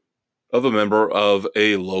of a member of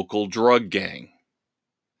a local drug gang.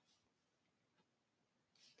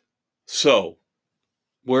 So,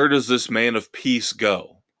 where does this man of peace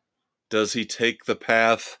go? Does he take the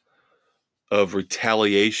path of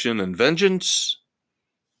retaliation and vengeance?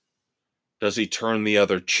 Does he turn the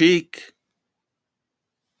other cheek?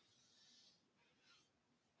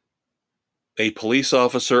 A police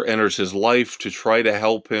officer enters his life to try to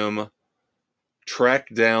help him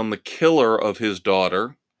track down the killer of his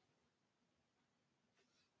daughter.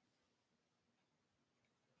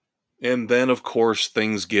 And then, of course,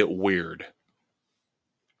 things get weird.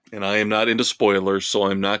 And I am not into spoilers, so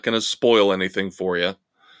I'm not going to spoil anything for you.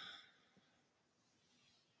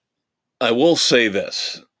 I will say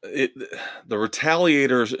this. The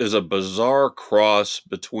Retaliators is a bizarre cross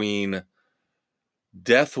between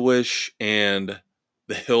Death Wish and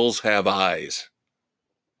The Hills Have Eyes.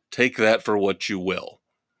 Take that for what you will.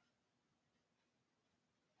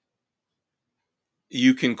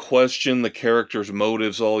 You can question the character's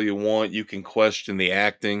motives all you want. You can question the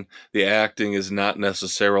acting. The acting is not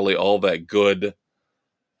necessarily all that good.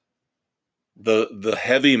 The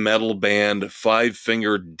heavy metal band Five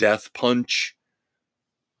Finger Death Punch,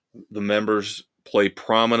 the members play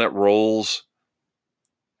prominent roles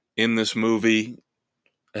in this movie,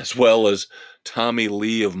 as well as Tommy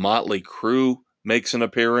Lee of Motley Crue makes an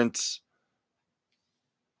appearance.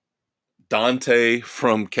 Dante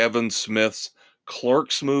from Kevin Smith's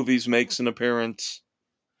Clerks movies makes an appearance.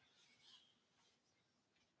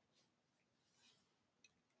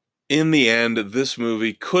 In the end, this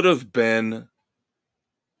movie could have been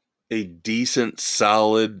a decent,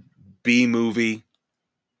 solid B movie.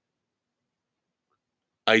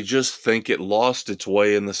 I just think it lost its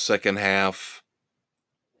way in the second half.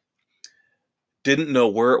 Didn't know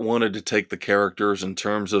where it wanted to take the characters in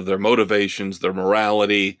terms of their motivations, their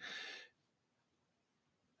morality,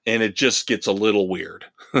 and it just gets a little weird.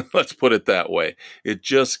 Let's put it that way. It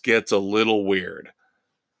just gets a little weird.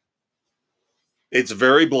 It's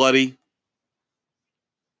very bloody.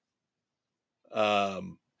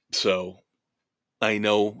 So I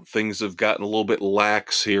know things have gotten a little bit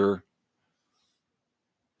lax here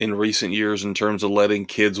in recent years in terms of letting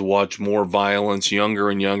kids watch more violence younger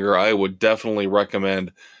and younger. I would definitely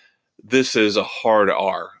recommend this is a hard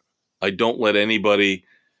R. I don't let anybody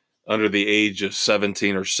under the age of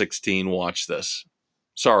 17 or 16 watch this.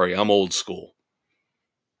 Sorry, I'm old school.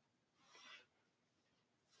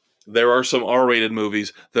 There are some R-rated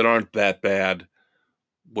movies that aren't that bad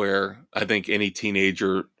where I think any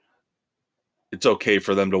teenager, it's okay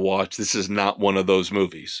for them to watch. This is not one of those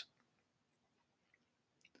movies.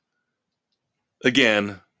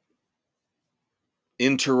 Again,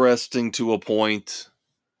 interesting to a point,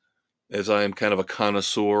 as I am kind of a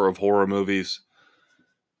connoisseur of horror movies.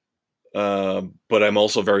 But I'm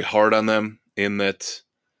also very hard on them in that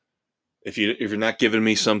if you're not giving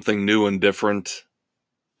me something new and different,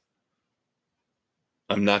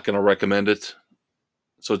 I'm not going to recommend it.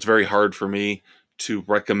 So it's very hard for me to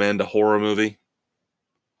recommend a horror movie.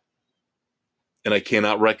 And I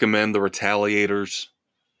cannot recommend The Retaliators.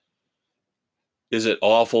 Is it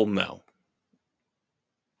awful? No.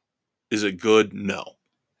 Is it good? No.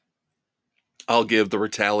 I'll give the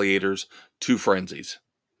Retaliators 2 frenzies.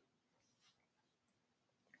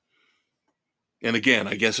 And again,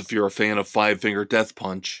 I guess if you're a fan of Five Finger Death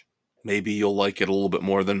Punch, maybe you'll like it a little bit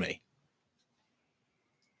more than me.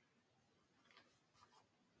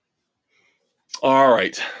 All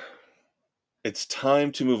right. It's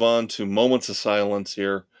time to move on to moments of silence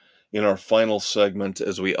here in our final segment,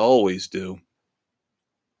 as we always do.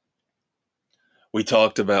 We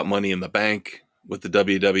talked about Money in the Bank with the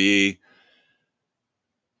WWE.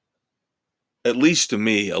 At least to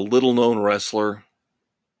me, a little-known wrestler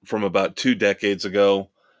from about 2 decades ago,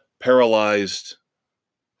 paralyzed,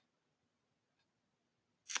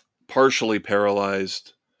 partially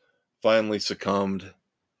paralyzed, finally succumbed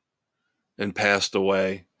and passed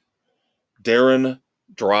away. Darren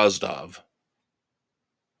Drozdov.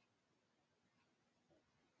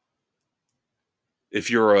 If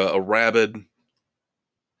you're a rabid,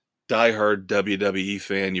 diehard WWE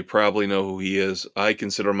fan, you probably know who he is. I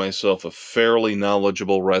consider myself a fairly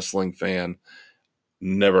knowledgeable wrestling fan.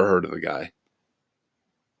 Never heard of the guy.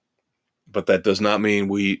 But that does not mean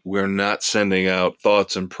we're not sending out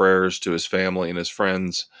thoughts and prayers to his family and his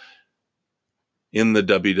friends in the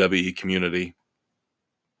WWE community.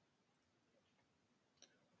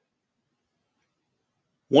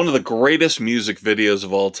 One of the greatest music videos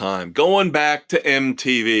of all time, going back to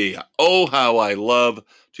MTV. Oh, how I love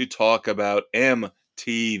to talk about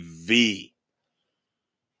MTV.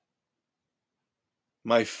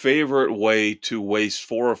 My favorite way to waste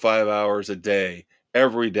 4 or 5 hours a day,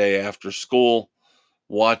 every day after school,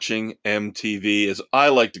 watching MTV, as I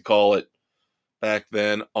like to call it back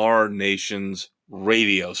then, our nation's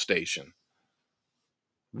radio station.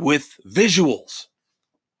 With visuals.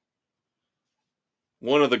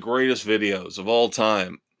 One of the greatest videos of all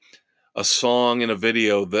time. A song in a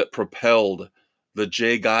video that propelled the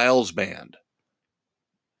Jay Giles Band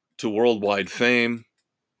to worldwide fame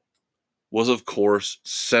was, of course,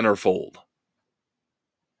 Centerfold.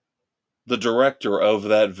 The director of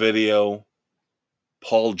that video,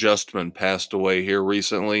 Paul Justman, passed away here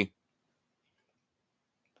recently.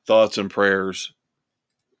 Thoughts and prayers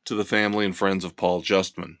to the family and friends of Paul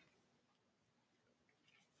Justman.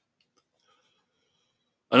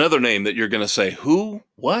 Another name that you're going to say, who?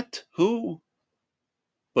 What? Who?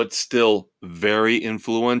 But still very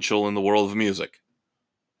influential in the world of music.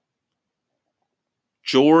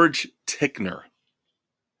 George Tickner.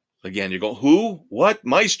 Again, you go, who? What?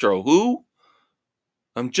 Maestro, who?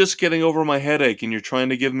 I'm just getting over my headache and you're trying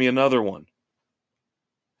to give me another one.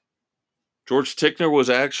 George Tickner was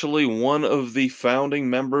actually one of the founding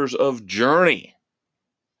members of Journey.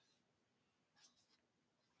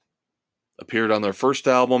 Appeared on their first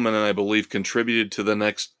album and then I believe contributed to the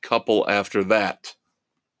next couple after that.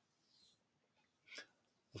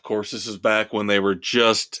 Of course, this is back when they were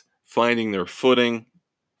just finding their footing.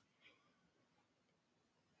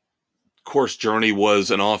 Of course, Journey was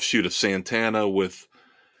an offshoot of Santana with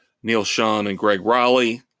Neil Schon and Greg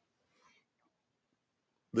Raleigh.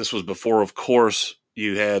 This was before, of course,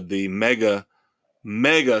 you had the mega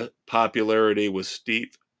popularity with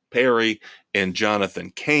Steve Perry and Jonathan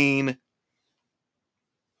Cain.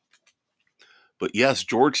 But yes,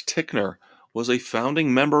 George Tickner was a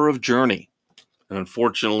founding member of Journey. And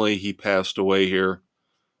unfortunately, he passed away here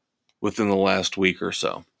within the last week or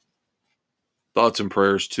so. Thoughts and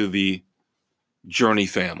prayers to the Journey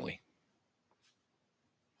family.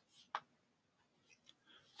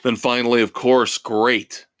 Then finally, of course,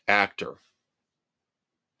 great actor.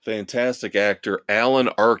 Fantastic actor, Alan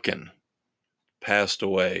Arkin, passed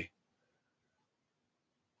away.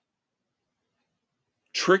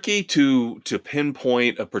 Tricky to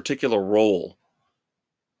pinpoint a particular role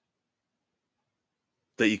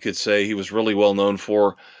that you could say he was really well known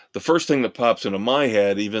for. The first thing that pops into my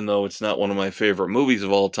head, even though it's not one of my favorite movies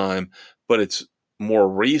of all time, but it's more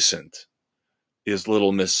recent, is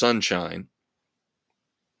Little Miss Sunshine.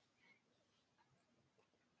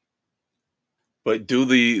 But do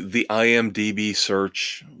the IMDb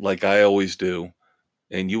search like I always do,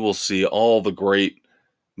 and you will see all the great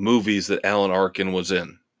movies that Alan Arkin was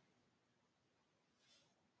in.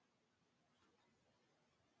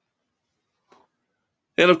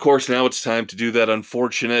 And of course, now it's time to do that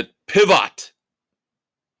unfortunate pivot,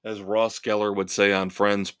 as Ross Geller would say on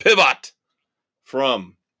Friends, pivot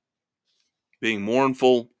from being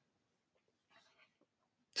mournful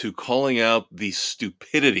to calling out the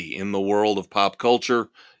stupidity in the world of pop culture.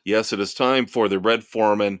 Yes, it is time for the Red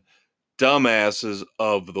Foreman Dumbasses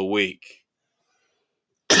of the Week.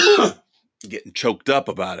 Getting choked up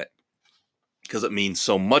about it because it means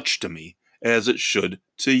so much to me, as it should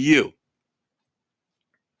to you.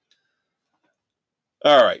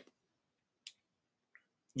 All right.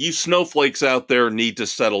 You snowflakes out there need to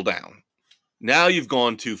settle down. Now you've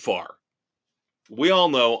gone too far. We all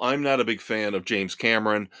know I'm not a big fan of James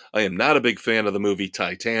Cameron. I am not a big fan of the movie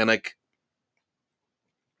Titanic.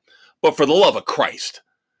 But for the love of Christ,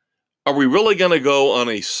 are we really going to go on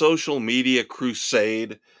a social media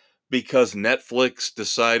crusade because Netflix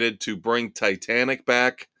decided to bring Titanic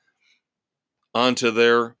back onto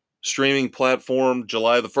their streaming platform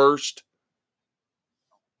July the 1st?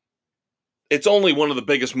 It's only one of the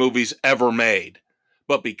biggest movies ever made.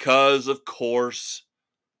 But because, of course,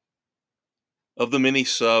 of the mini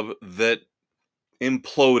sub that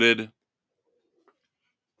imploded,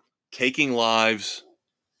 taking lives,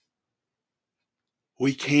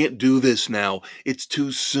 we can't do this now. It's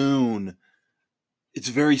too soon. It's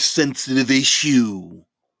a very sensitive issue.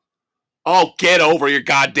 Oh, get over your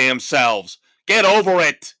goddamn selves. Get over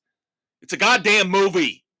it. It's a goddamn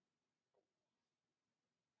movie.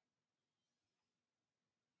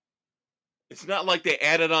 It's not like they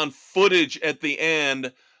added on footage at the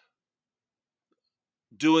end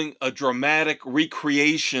doing a dramatic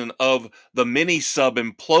recreation of the mini sub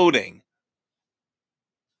imploding.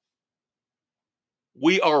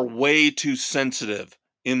 We are way too sensitive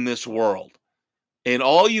in this world. And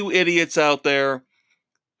all you idiots out there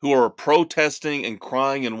who are protesting and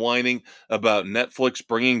crying and whining about Netflix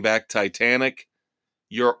bringing back Titanic,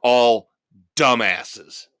 you're all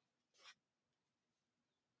dumbasses.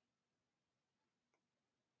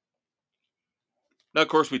 Now, of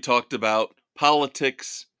course, we talked about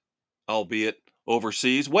politics, albeit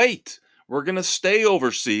overseas. Wait, we're going to stay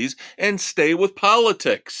overseas and stay with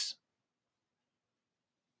politics.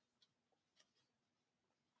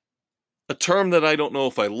 A term that I don't know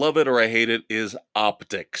if I love it or I hate it is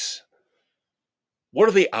optics. What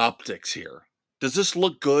are the optics here? Does this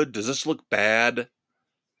look good? Does this look bad?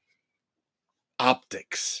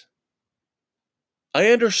 Optics.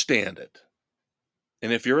 I understand it.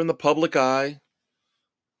 And if you're in the public eye,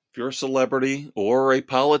 if you're a celebrity or a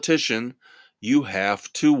politician, you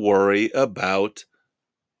have to worry about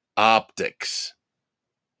optics.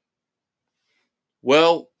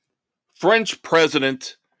 Well, French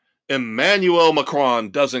President Emmanuel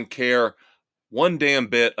Macron doesn't care one damn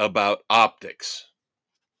bit about optics.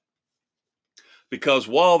 Because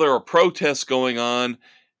while there are protests going on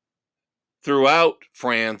throughout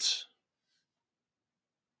France,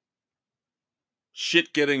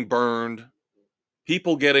 shit getting burned,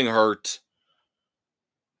 people getting hurt,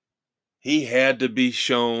 he had to be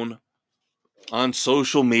shown on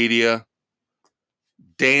social media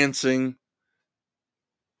dancing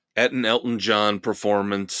at an Elton John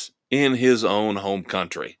performance in his own home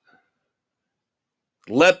country.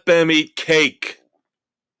 Let them eat cake.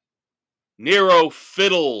 Nero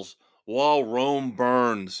fiddles while Rome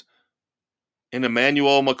burns. And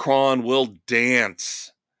Emmanuel Macron will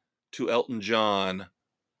dance to Elton John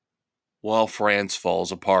while France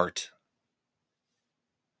falls apart.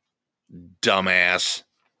 Dumbass.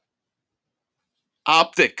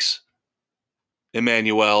 Optics.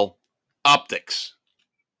 Emmanuel. Optics.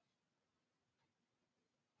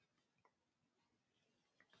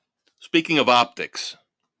 Speaking of optics,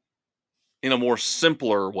 in a more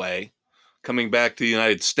simpler way, coming back to the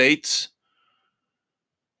United States,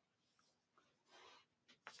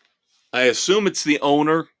 I assume it's the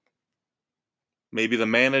owner, maybe the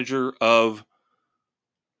manager of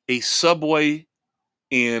a Subway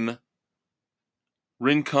in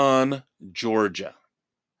Rincon, Georgia.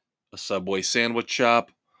 A Subway sandwich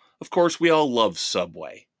shop. Of course, we all love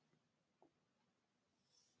Subway.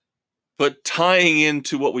 But tying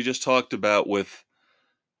into what we just talked about with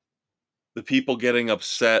the people getting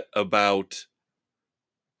upset about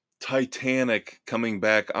Titanic coming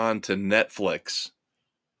back onto Netflix,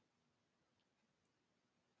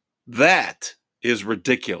 that is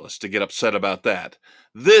ridiculous to get upset about that.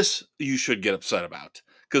 This you should get upset about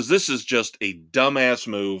because this is just a dumbass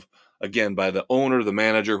move, again, by the owner, the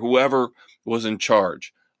manager, whoever was in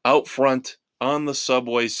charge. Out front on the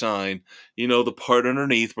Subway sign, you know, the part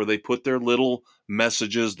underneath where they put their little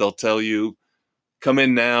messages, they'll tell you, come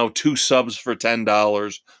in now, 2 subs for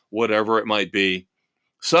 $10, whatever it might be.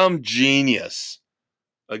 Some genius,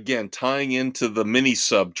 again, tying into the mini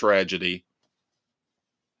sub tragedy,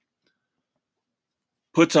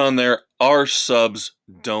 puts on there, our subs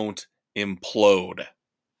don't implode.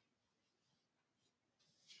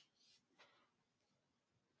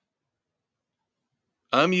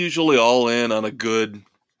 I'm usually all in on a good,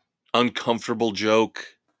 uncomfortable joke.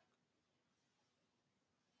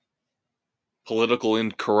 Political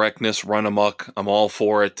incorrectness run amok. I'm all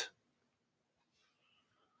for it.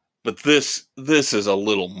 But this is a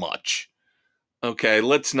little much. Okay,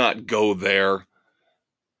 let's not go there.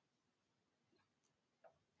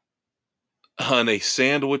 On a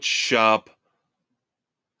sandwich shop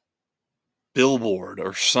billboard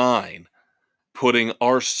or sign putting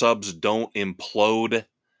 "Our subs don't implode,"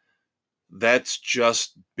 that's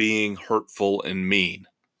just being hurtful and mean.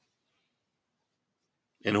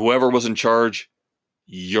 And whoever was in charge,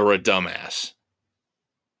 you're a dumbass.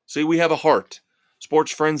 See, we have a heart.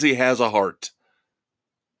 Sports Frenzy has a heart.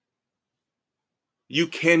 You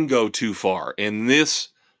can go too far. In this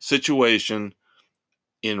situation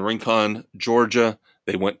in Rincon, Georgia,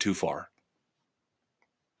 they went too far.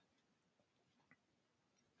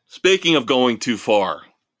 Speaking of going too far,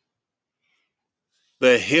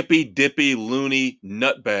 the hippy dippy loony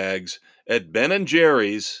nutbags at Ben &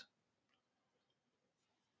 Jerry's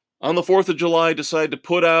on the 4th of July decide to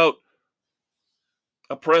put out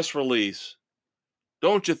a press release.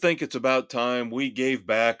 Don't you think it's about time we gave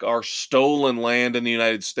back our stolen land in the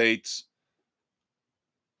United States?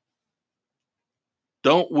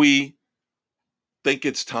 Don't we think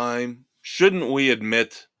it's time? Shouldn't we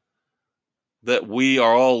admit that we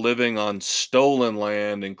are all living on stolen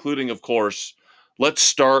land, including, of course, let's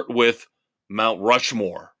start with Mount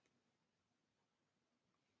Rushmore.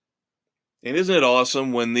 And isn't it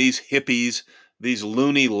awesome when these hippies, these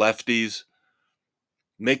loony lefties,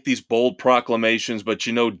 make these bold proclamations, but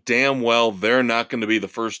you know damn well they're not going to be the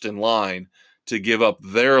first in line to give up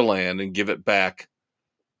their land and give it back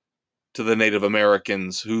to the Native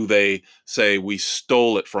Americans who they say we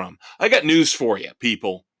stole it from. I got news for you,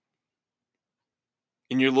 people.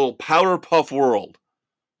 In your little powder puff world,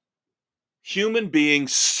 human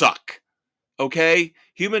beings suck, okay?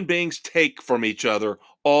 Human beings take from each other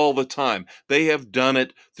all the time. They have done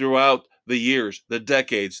it throughout the years, the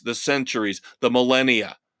decades, the centuries, the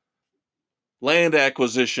millennia. Land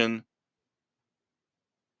acquisition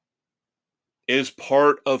is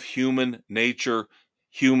part of human nature,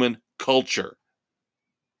 human culture.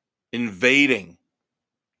 Invading,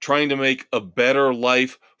 trying to make a better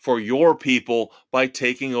life for your people by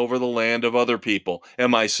taking over the land of other people.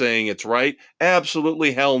 Am I saying it's right?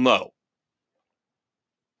 Absolutely hell no.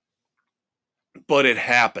 But it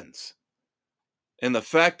happens. And the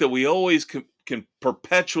fact that we always can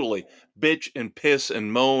perpetually bitch and piss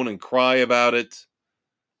and moan and cry about it.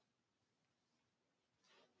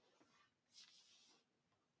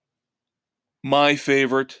 My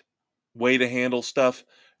favorite way to handle stuff,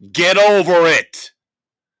 get over it.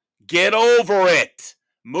 Get over it.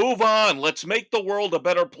 Move on. Let's make the world a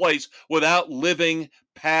better place without living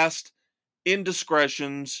past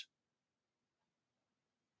indiscretions,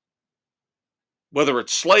 whether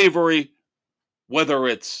it's slavery, whether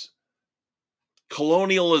it's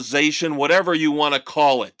colonialization, whatever you want to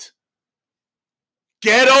call it.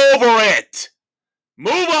 Get over it.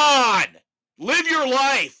 Move on. Live your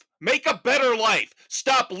life. Make a better life.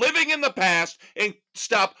 Stop living in the past and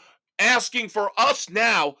stop asking for us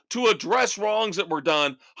now to address wrongs that were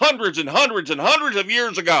done hundreds and hundreds and hundreds of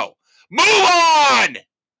years ago. Move on!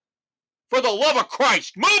 For the love of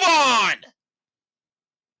Christ, move on!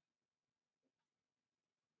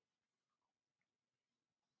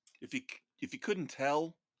 If you couldn't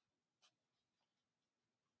tell,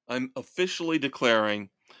 I'm officially declaring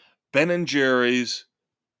Ben & Jerry's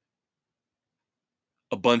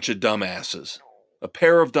a bunch of dumbasses. A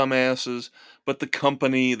pair of dumbasses, but the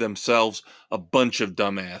company themselves a bunch of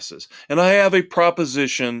dumbasses. And I have a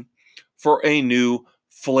proposition for a new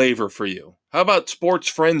flavor for you. How about Sports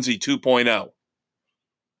Frenzy 2.0?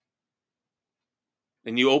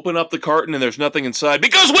 And you open up the carton and there's nothing inside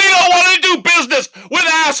because we don't want to do business with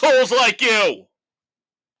assholes like you.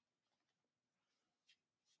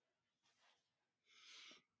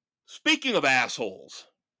 Speaking of assholes,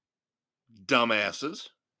 dumbasses,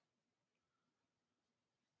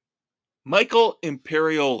 Michael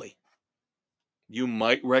Imperioli. You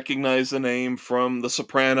might recognize the name from The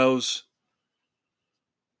Sopranos.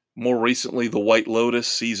 More recently, The White Lotus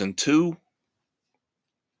Season 2.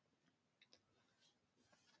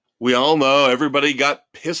 We all know everybody got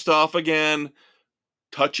pissed off again.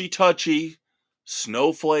 Touchy.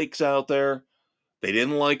 Snowflakes out there. They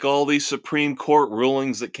didn't like all these Supreme Court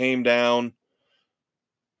rulings that came down.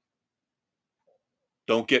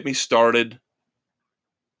 Don't get me started.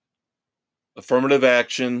 Affirmative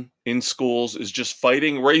action in schools is just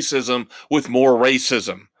fighting racism with more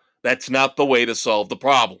racism. That's not the way to solve the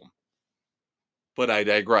problem. But I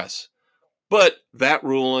digress. But that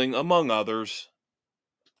ruling, among others,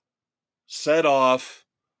 set off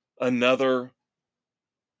another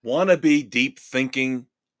wannabe deep-thinking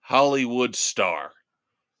Hollywood star.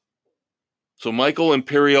 So Michael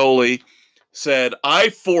Imperioli said, I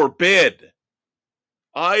forbid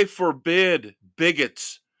I forbid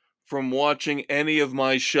bigots from watching any of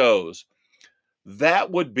my shows.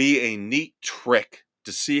 That would be a neat trick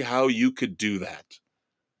to see how you could do that.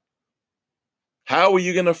 How are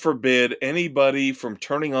you going to forbid anybody from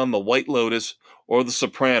turning on The White Lotus or The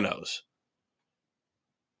Sopranos?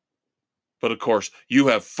 But of course, you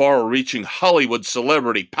have far-reaching Hollywood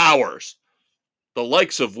celebrity powers, the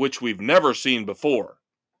likes of which we've never seen before.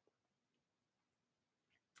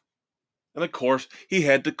 And of course, he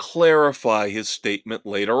had to clarify his statement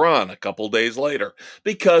later on, a couple days later,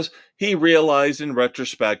 because he realized in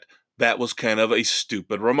retrospect that was kind of a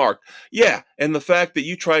stupid remark. Yeah, and the fact that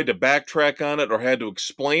you tried to backtrack on it or had to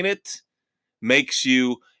explain it makes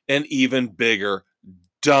you an even bigger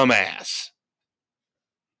dumbass.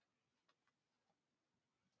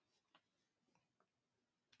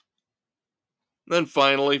 Then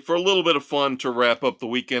finally, for a little bit of fun to wrap up the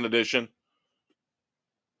weekend edition,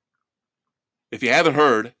 if you haven't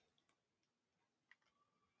heard,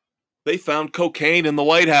 they found cocaine in the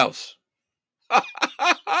White House.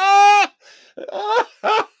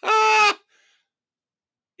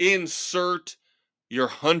 Insert your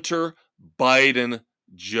Hunter Biden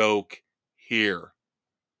joke here.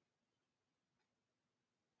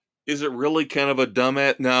 Is it really kind of a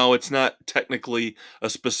dumbass? No, it's not technically a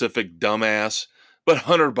specific dumbass. But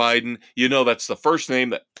Hunter Biden, you know that's the first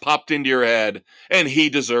name that popped into your head, and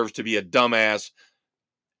he deserves to be a dumbass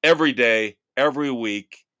every day, every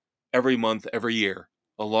week, every month, every year,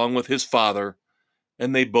 along with his father,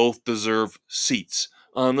 and they both deserve seats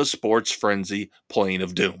on the Sports Frenzy plane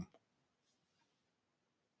of doom.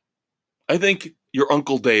 I think your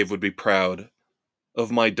Uncle Dave would be proud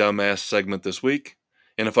of my dumbass segment this week,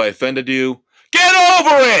 and if I offended you, get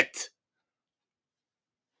over it!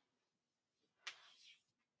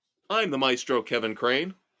 I'm the maestro, Kevin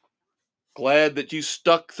Crane. Glad that you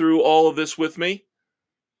stuck through all of this with me.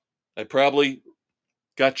 I probably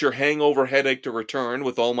got your hangover headache to return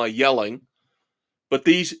with all my yelling, but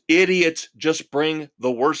these idiots just bring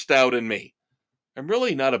the worst out in me. I'm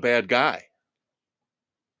really not a bad guy.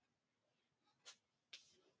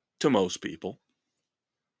 To most people.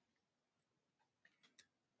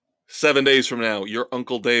 7 days from now, your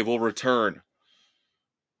Uncle Dave will return.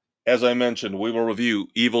 As I mentioned, we will review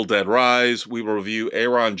Evil Dead Rise. We will review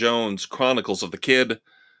Aaron Jones' Chronicles of the Kid.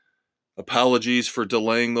 Apologies for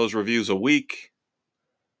delaying those reviews a week.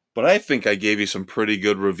 But I think I gave you some pretty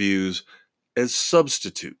good reviews as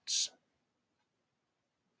substitutes.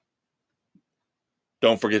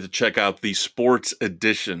 Don't forget to check out the Sports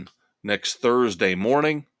Edition next Thursday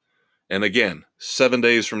morning. And again, 7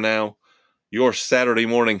 days from now, your Saturday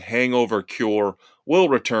morning hangover cure will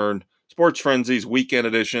return. Sports Frenzy's Weekend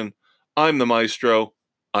Edition. I'm the Maestro.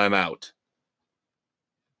 I'm out.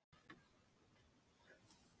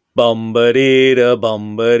 Bum-ba-dee-da,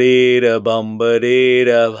 bum-ba-dee-da,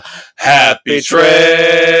 bum-ba-dee-da. Happy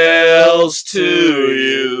trails to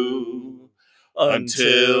you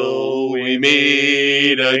until we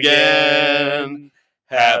meet again.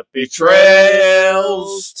 Happy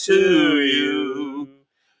trails to you.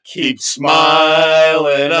 Keep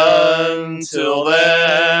smiling until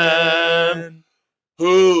then.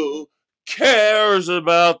 Who cares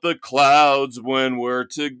about the clouds when we're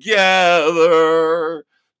together?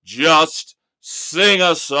 Just sing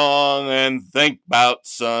a song and think about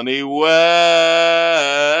sunny weather.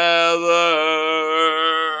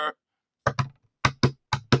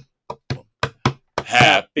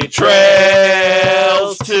 Happy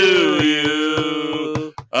trails to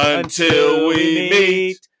you until we meet